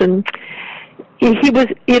Schneerson, he was,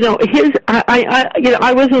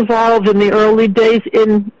 I was involved in the early days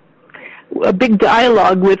in a big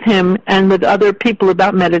dialogue with him and with other people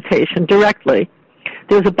about meditation directly.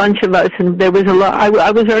 There was a bunch of us, and there was a lot.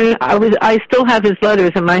 I still have his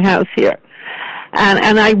letters in my house here,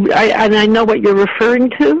 and I know what you're referring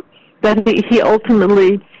to. That he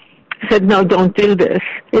ultimately said, no, don't do this.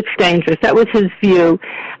 It's dangerous. That was his view,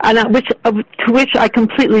 and to which I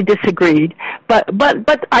completely disagreed. But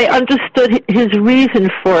I understood his reason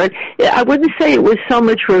for it. I wouldn't say it was so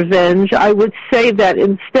much revenge. I would say that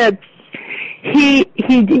instead,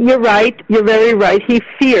 you're right. You're very right. He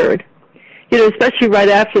feared, especially right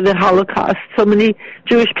after the Holocaust. So many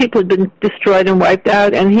Jewish people had been destroyed and wiped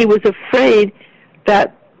out, and he was afraid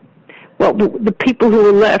that, the people who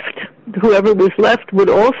were left, whoever was left, would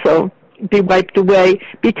also be wiped away,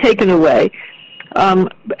 be taken away,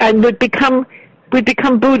 and would become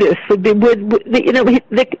Buddhists.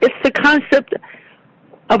 It's the concept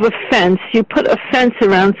of a fence. You put a fence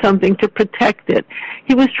around something to protect it.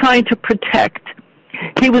 He was trying to protect.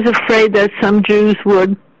 He was afraid that some Jews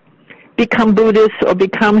would become Buddhists or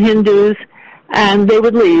become Hindus, and they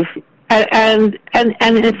would leave. And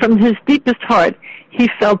from his deepest heart, he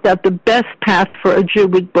felt that the best path for a Jew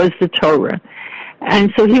was the Torah.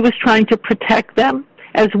 And so he was trying to protect them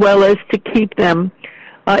as well as to keep them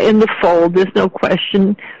in the fold. There's no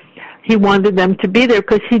question. He wanted them to be there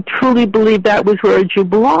because he truly believed that was where a Jew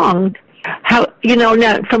belonged. Now,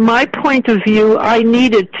 from my point of view, I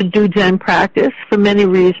needed to do Zen practice for many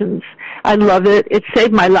reasons. I love it. It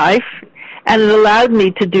saved my life, and it allowed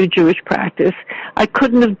me to do Jewish practice. I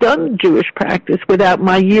couldn't have done Jewish practice without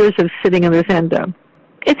my years of sitting in the Zendo.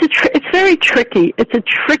 It's very tricky. It's a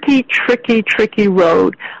tricky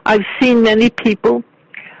road. I've seen many people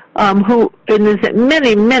who,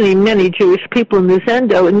 many Jewish people in the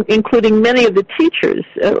Zendo, including many of the teachers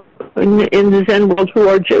in the Zen world who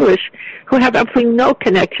are Jewish, who have absolutely no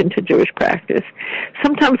connection to Jewish practice.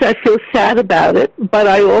 Sometimes I feel sad about it, but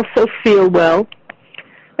I also feel,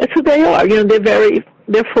 that's who they are.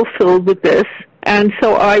 They're fulfilled with this. And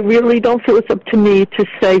so I really don't feel it's up to me to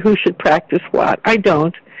say who should practice what. I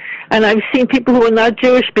don't. And I've seen people who are not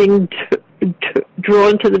Jewish being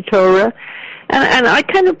drawn to the Torah. And I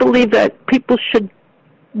kind of believe that people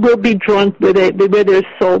will be drawn where their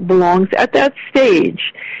soul belongs at that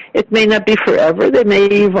stage. It may not be forever. They may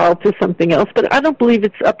evolve to something else. But I don't believe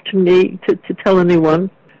it's up to me to tell anyone.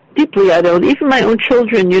 Deeply, I don't. Even my own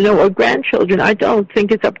children, or grandchildren, I don't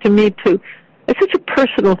think it's up to me to. It's such a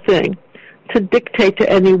personal thing to dictate to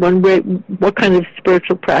anyone what kind of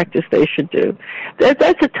spiritual practice they should do.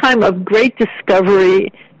 That's a time of great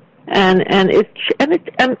discovery, and the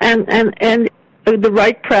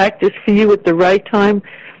right practice for you at the right time.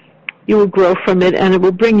 You will grow from it, and it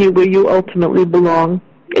will bring you where you ultimately belong.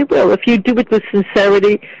 It will, if you do it with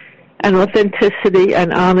sincerity and authenticity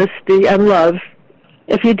and honesty and love.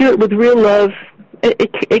 If you do it with real love,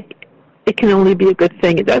 it can only be a good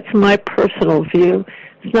thing. That's my personal view.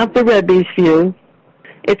 It's not the Rebbe's view.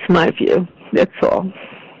 It's my view. That's all.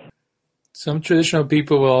 Some traditional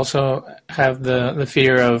people will also have the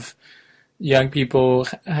fear of young people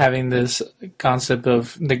having this concept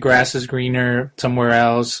of the grass is greener somewhere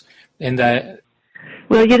else, and that.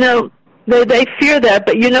 Well, they fear that,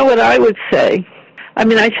 but you know what I would say? I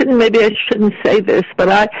mean, maybe I shouldn't say this, but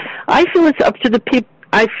I feel it's up to the people.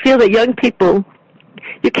 I feel that young people,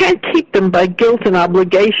 you can't keep them by guilt and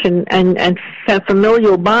obligation and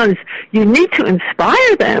familial bonds. You need to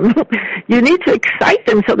inspire them. You need to excite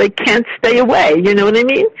them so they can't stay away. You know what I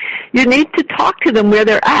mean? You need to talk to them where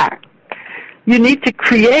they're at. You need to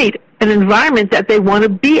create an environment that they want to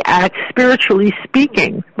be at, spiritually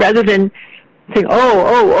speaking, rather than saying,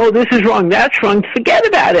 oh, this is wrong, that's wrong. Forget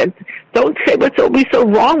about it. Don't say what's always so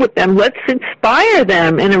wrong with them. Let's inspire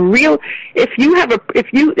them in a real.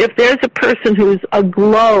 If there's a person who's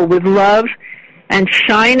aglow with love and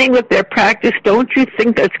shining with their practice, don't you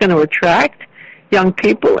think that's going to attract young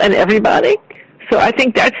people and everybody? So I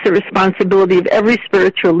think that's the responsibility of every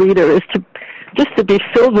spiritual leader, is to be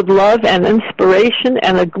filled with love and inspiration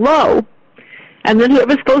and a glow, and then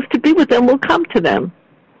whoever's supposed to be with them will come to them.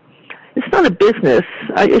 It's not a business.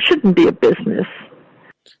 It shouldn't be a business.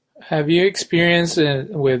 Have you experienced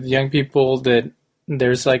with young people that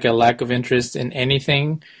there's like a lack of interest in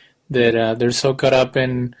anything, that they're so caught up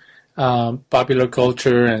in popular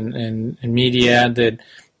culture and media that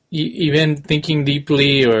even thinking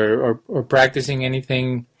deeply or practicing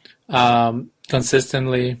anything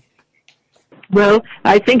consistently? Well,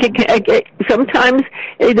 I think sometimes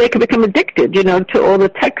they can become addicted, to all the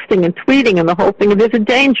texting and tweeting and the whole thing. There's a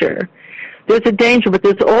danger. There's a danger, but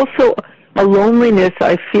there's also a loneliness,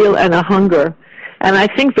 I feel, and a hunger. And I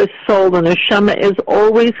think the soul, the neshama, is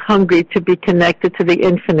always hungry to be connected to the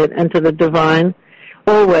infinite and to the divine,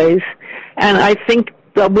 always. And I think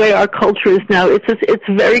the way our culture is now, it's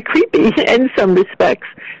very creepy in some respects,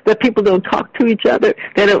 that people don't talk to each other.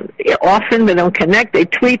 They don't connect. They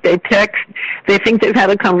tweet, they text. They think they've had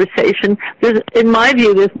a conversation. In my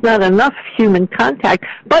view, there's not enough human contact.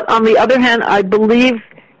 But on the other hand, I believe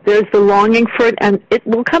there's the longing for it, and it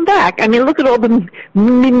will come back. I mean, look at all the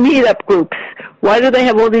meetup groups. Why do they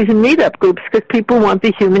have all these meetup groups? Because people want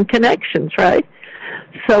the human connections, right?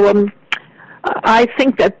 So I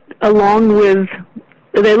think that along with,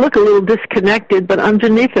 they look a little disconnected, but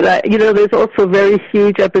underneath it, there's also a very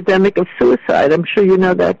huge epidemic of suicide. I'm sure you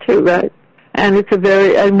know that too, right? And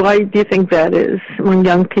and why do you think that is among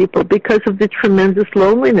young people? Because of the tremendous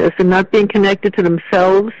loneliness and not being connected to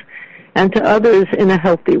themselves and to others in a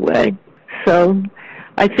healthy way. So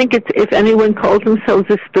I think if anyone calls themselves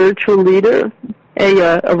a spiritual leader,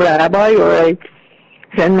 a rabbi or a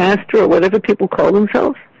Zen master or whatever people call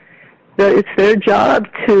themselves, it's their job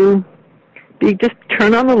to just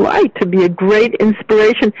turn on the light, to be a great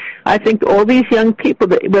inspiration. I think all these young people,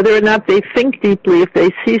 whether or not they think deeply, if they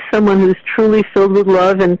see someone who's truly filled with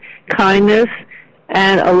love and kindness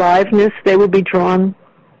and aliveness, they will be drawn.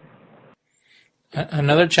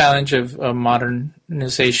 Another challenge of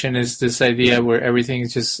modernization is this idea where everything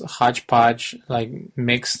is just hodgepodge, like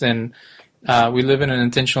mixed, and we live in an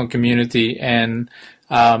intentional community, and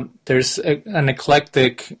there's an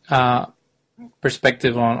eclectic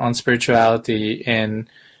perspective on spirituality, and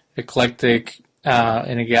eclectic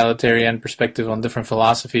and egalitarian perspective on different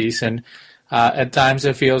philosophies, and at times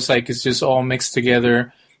it feels like it's just all mixed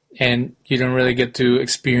together, and you don't really get to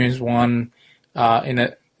experience one in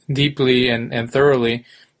a deeply and thoroughly.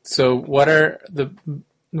 So what are the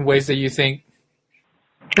ways that you think?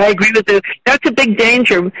 I agree with you. That's a big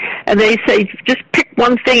danger. And they say just pick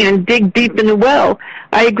one thing and dig deep in the well.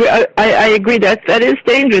 I agree. I agree that is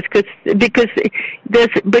dangerous because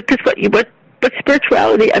what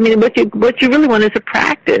spirituality. I mean, what you really want is a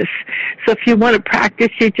practice. So if you want to practice,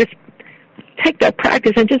 you just take that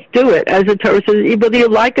practice and just do it, as the Torah says, whether you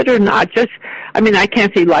like it or not. I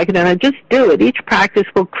can't say you like it or not. Just do it. Each practice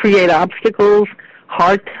will create obstacles,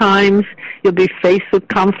 hard times. You'll be faced with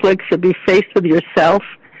conflicts. You'll be faced with yourself.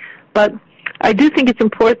 But I do think it's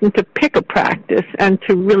important to pick a practice and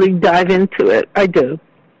to really dive into it. I do.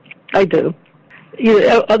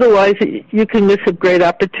 Otherwise, you can miss a great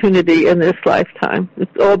opportunity in this lifetime. It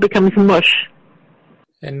all becomes mush.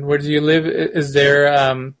 And where do you live? Is there...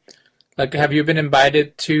 have you been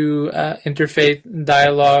invited to interfaith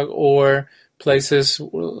dialogue or places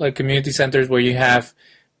like community centers where you have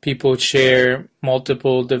people share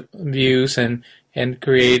multiple views and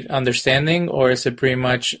create understanding, or is it pretty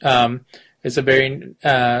much it's a very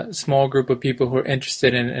small group of people who are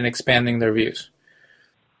interested in expanding their views?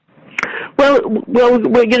 Well,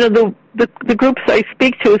 the groups I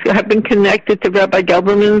speak to have been connected to Rabbi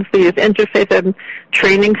Gelberman's, the interfaith and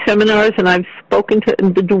training seminars, and I've spoken to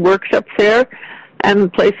and do workshops there.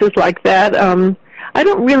 and places like that. I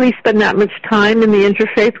don't really spend that much time in the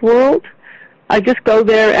interfaith world. I just go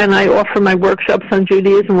there and I offer my workshops on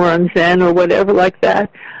Judaism or on Zen or whatever like that.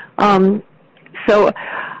 So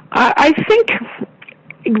I think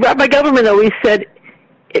Rabbi Government always said,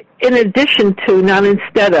 in addition to, not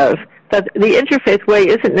instead of, that the interfaith way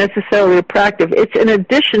isn't necessarily a practice. It's in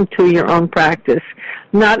addition to your own practice,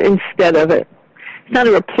 not instead of it. It's not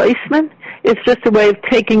a replacement. It's just a way of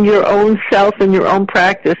taking your own self and your own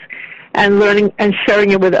practice and learning and sharing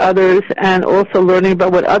it with others, and also learning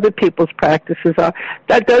about what other people's practices are.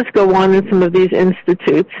 That does go on in some of these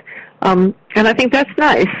institutes, and I think that's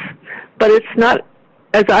nice. But it's not,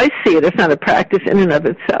 as I see it, it's not a practice in and of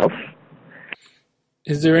itself.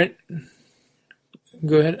 Is there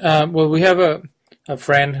go ahead. Well, we have a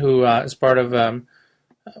friend who is part of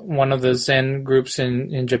one of the Zen groups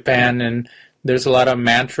in Japan, and there's a lot of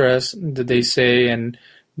mantras that they say, and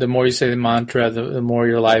the more you say the mantra, the more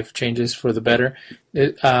your life changes for the better.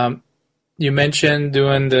 You mentioned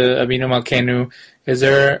doing the Avinu Malkeinu. Is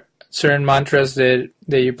there certain mantras that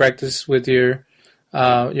you practice with your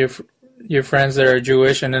friends that are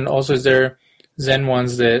Jewish, and then also is there Zen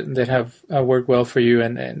ones that have worked well for you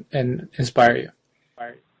and inspire you?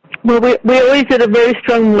 Well, we always did a very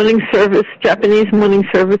strong morning service, Japanese morning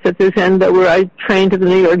service at the Zendo, where I trained at the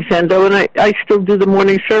New York Zendo, and I still do the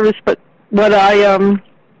morning service. But what I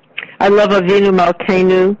love Avinu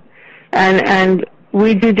Malkeinu, and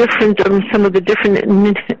we do different some of the different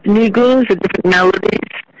niguns, or different melodies,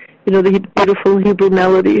 the beautiful Hebrew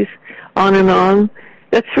melodies, on and on.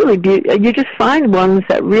 That's really beautiful. You just find ones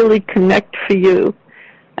that really connect for you.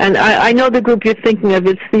 And I know the group you're thinking of.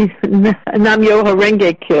 It's the Nam Yoho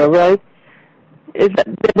Renge Kyo, right? They're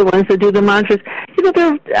the ones that do the mantras.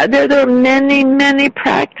 There are many, many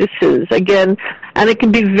practices, again, and it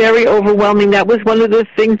can be very overwhelming. That was one of the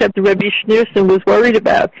things that the Rebbe Schneerson was worried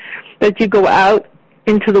about, that you go out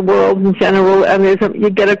into the world in general, and you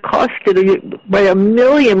get accosted by a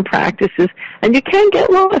million practices, and you can't get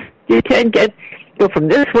lost. You can't go from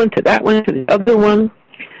this one to that one to the other one.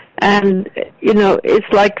 And, it's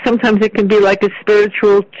like, sometimes it can be like a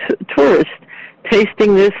spiritual tourist,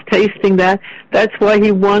 tasting this, tasting that. That's why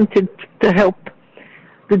he wanted to help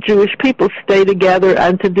the Jewish people stay together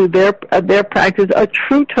and to do their practice. A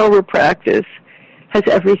true Torah practice has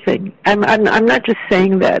everything. I'm not just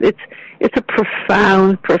saying that. It's a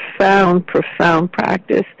profound, profound, profound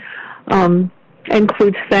practice.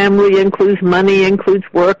 Includes family, includes money, includes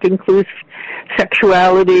work, includes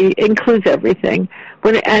sexuality, includes everything.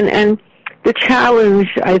 And the challenge,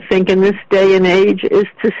 I think, in this day and age is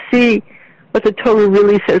to see what the Torah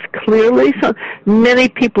really says clearly. So many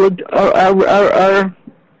people are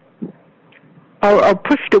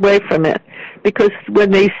pushed away from it, because when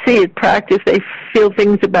they see it practiced, they feel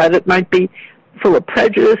things about it might be full of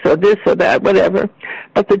prejudice or this or that, whatever.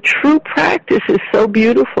 But the true practice is so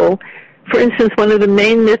beautiful. For instance, one of the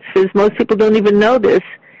main mitzvahs, most people don't even know this,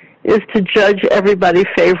 is to judge everybody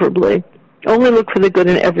favorably. Only look for the good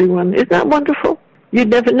in everyone. Isn't that wonderful? You'd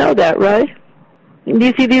never know that, right? And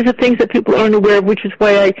these are things that people aren't aware of, which is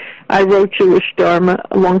why I wrote Jewish Dharma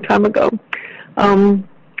a long time ago.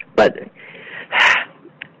 But,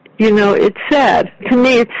 it's sad. To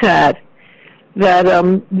me, it's sad that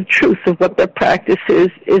the truth of what their practice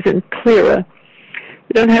isn't clearer.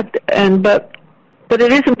 You don't have to, but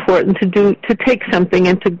it is important to take something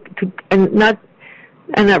and not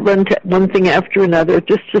run to one thing after another.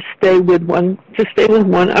 Just to stay with one.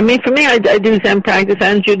 I mean, for me, I do Zen practice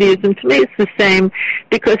and Judaism. To me, it's the same,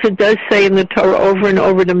 because it does say in the Torah over and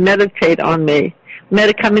over to meditate on me.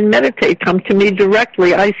 Come and meditate. Come to me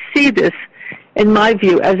directly. I see this, in my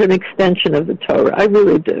view, as an extension of the Torah. I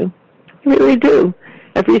really do. I really do.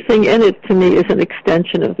 Everything in it, to me, is an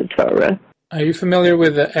extension of the Torah. Are you familiar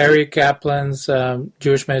with Ari Kaplan's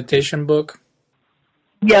Jewish meditation book?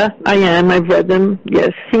 Yeah, I am. I've read them,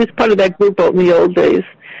 yes. He was part of that group in the old days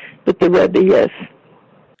with the Rebbe, yes.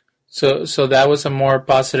 So that was a more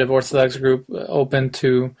positive Orthodox group, open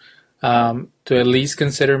to at least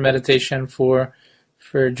consider meditation for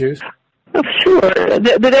Jews? Oh, sure.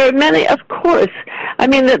 There are many, of course. I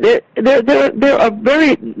mean, there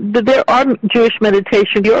are Jewish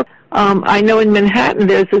meditation groups. I know in Manhattan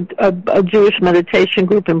there's a Jewish meditation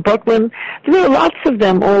group in Brooklyn. There are lots of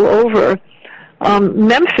them all over.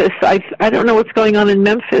 Memphis, I don't know what's going on in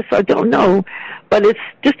Memphis. I don't know. But it's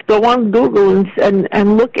just go on Google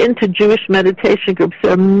and look into Jewish meditation groups.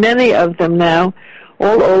 There are many of them now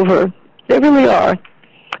all over. There really are.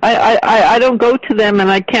 I don't go to them, and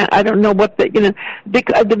I don't know what they do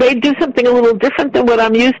something a little different than what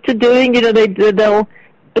I'm used to doing. They'll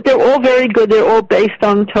But they're all very good. They're all based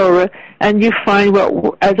on Torah, and you find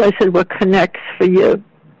what, as I said, what connects for you.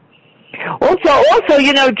 Also,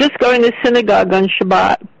 you know, just going to synagogue on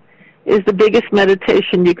Shabbat is the biggest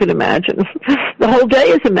meditation you could imagine. The whole day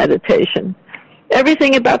is a meditation.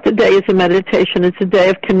 Everything about the day is a meditation. It's a day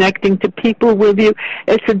of connecting to people with you.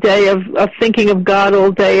 It's a day of thinking of God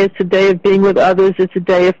all day. It's a day of being with others. It's a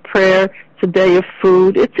day of prayer. It's a day of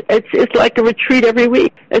food. It's like a retreat every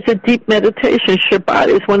week. It's a deep meditation. Shabbat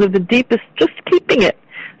is one of the deepest. Just keeping it.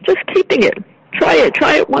 Try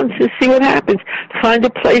it once and see what happens. Find a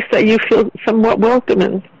place that you feel somewhat welcome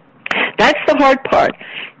in. That's the hard part.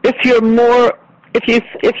 If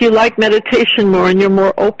you like meditation more and you're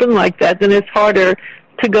more open like that, then it's harder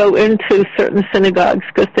to go into certain synagogues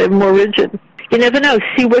because they're more rigid. You never know.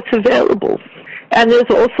 See what's available. And there's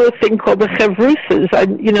also a thing called the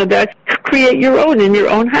chevrusas. You know, that's create your own in your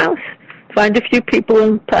own house. Find a few people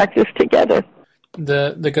and practice together.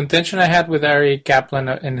 The contention I had with Ari Kaplan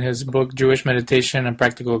in his book Jewish Meditation, A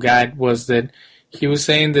Practical Guide, was that he was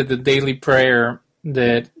saying that the daily prayer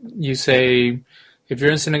that you say, if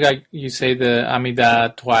you're in synagogue, you say the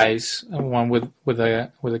Amidah twice, one with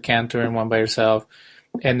a cantor and one by yourself,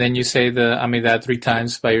 and then you say the Amidah 3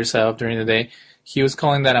 times by yourself during the day. He was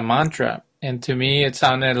calling that a mantra, and to me it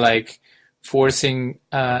sounded like forcing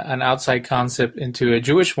an outside concept into a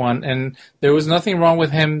Jewish one, and there was nothing wrong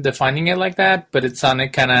with him defining it like that, but it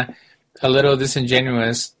sounded kind of a little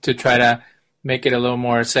disingenuous to try to make it a little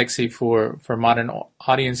more sexy for modern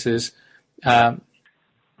audiences.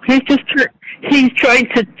 He's trying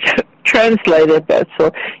to translate it, that's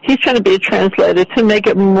all. He's trying to be a translator to make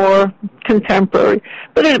it more contemporary.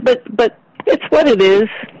 But it's what it is.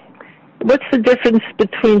 What's the difference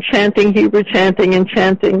between chanting Hebrew chanting and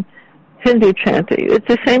chanting Hindu chanting? It's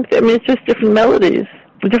the same thing. I mean, it's just different melodies,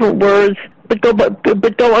 different words. But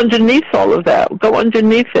go underneath all of that. Go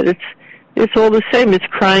underneath it. It's all the same. It's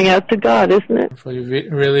crying out to God, isn't it? So you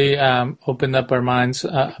really opened up our minds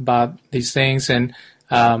about these things, and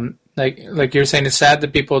like you're saying, it's sad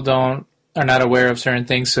that people are not aware of certain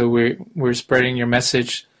things. So we're spreading your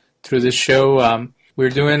message through this show. We're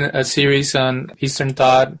doing a series on Eastern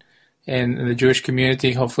thought in the Jewish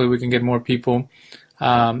community. Hopefully, we can get more people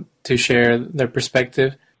to share their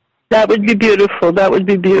perspective. That would be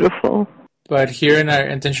beautiful. But here in our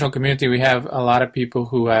intentional community, we have a lot of people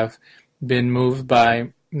who have been moved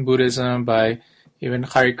by Buddhism, by even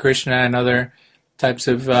Hare Krishna and other types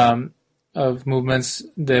of movements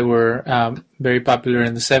that were very popular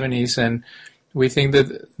in the 70s. And we think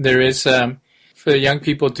that there is, for the young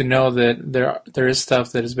people to know that there is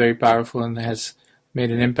stuff that is very powerful and has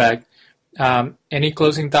made an impact. Any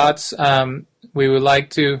closing thoughts? We would like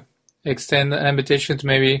to extend an invitation to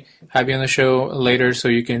maybe have you on the show later so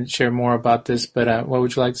you can share more about this. But what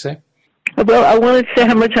would you like to say? Well, I want to say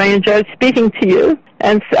how much I enjoyed speaking to you,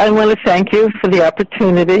 and I want to thank you for the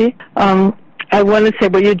opportunity. I want to say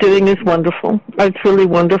what you're doing is wonderful. It's really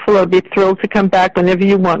wonderful. I'd be thrilled to come back whenever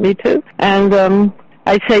you want me to. And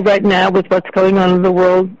I say right now, with what's going on in the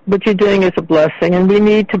world, what you're doing is a blessing, and we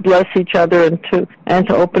need to bless each other and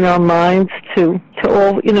to open our minds to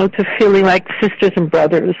all, to feeling like sisters and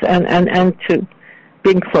brothers, and to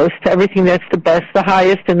being close to everything that's the best, the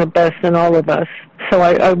highest and the best in all of us. So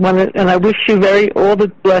I want to, and I wish you all the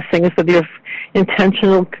blessings of your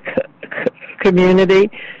intentional community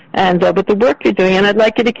and with the work you're doing, and I'd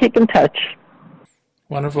like you to keep in touch.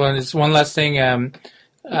 Wonderful. And just one last thing.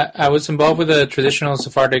 I was involved with a traditional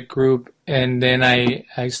Sephardic group, and then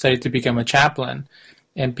I started to become a chaplain.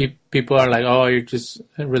 And people are like, oh, you're just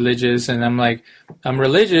religious. And I'm like, I'm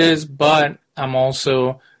religious, but I'm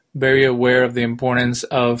also very aware of the importance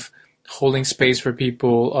of holding space for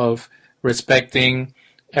people, of respecting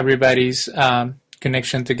everybody's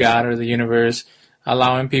connection to God or the universe,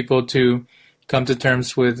 allowing people to come to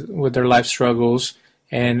terms with their life struggles,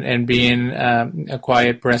 and being a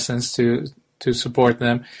quiet presence to support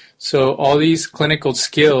them. So all these clinical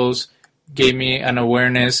skills gave me an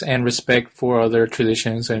awareness and respect for other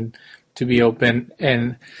traditions and to be open.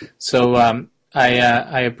 And so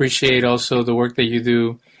I appreciate also the work that you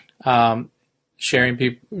do,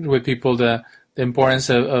 sharing with people the importance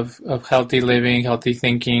of healthy living, healthy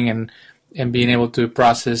thinking, and being able to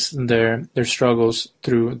process their struggles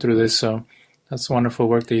through this. So that's wonderful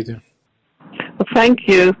work that you do. Well, thank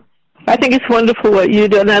you. I think it's wonderful what you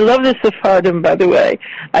do, and I love the Sephardim, by the way.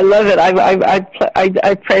 I love it.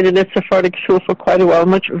 I prayed in a Sephardic shul for quite a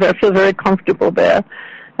while. I feel very comfortable there,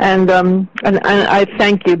 and I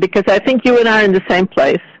thank you, because I think you and I are in the same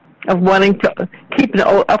place of wanting to keep,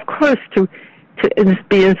 of course, to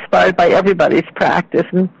be inspired by everybody's practice,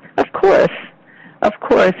 and of course, of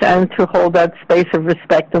course, and to hold that space of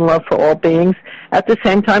respect and love for all beings, at the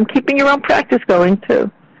same time keeping your own practice going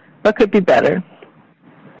too. What could be better?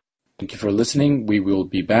 Thank you for listening. We will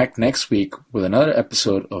be back next week with another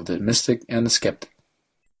episode of The Mystic and the Skeptic.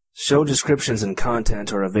 Show descriptions and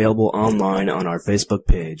content are available online on our Facebook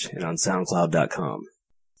page and on SoundCloud.com.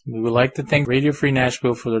 We would like to thank Radio Free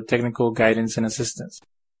Nashville for their technical guidance and assistance.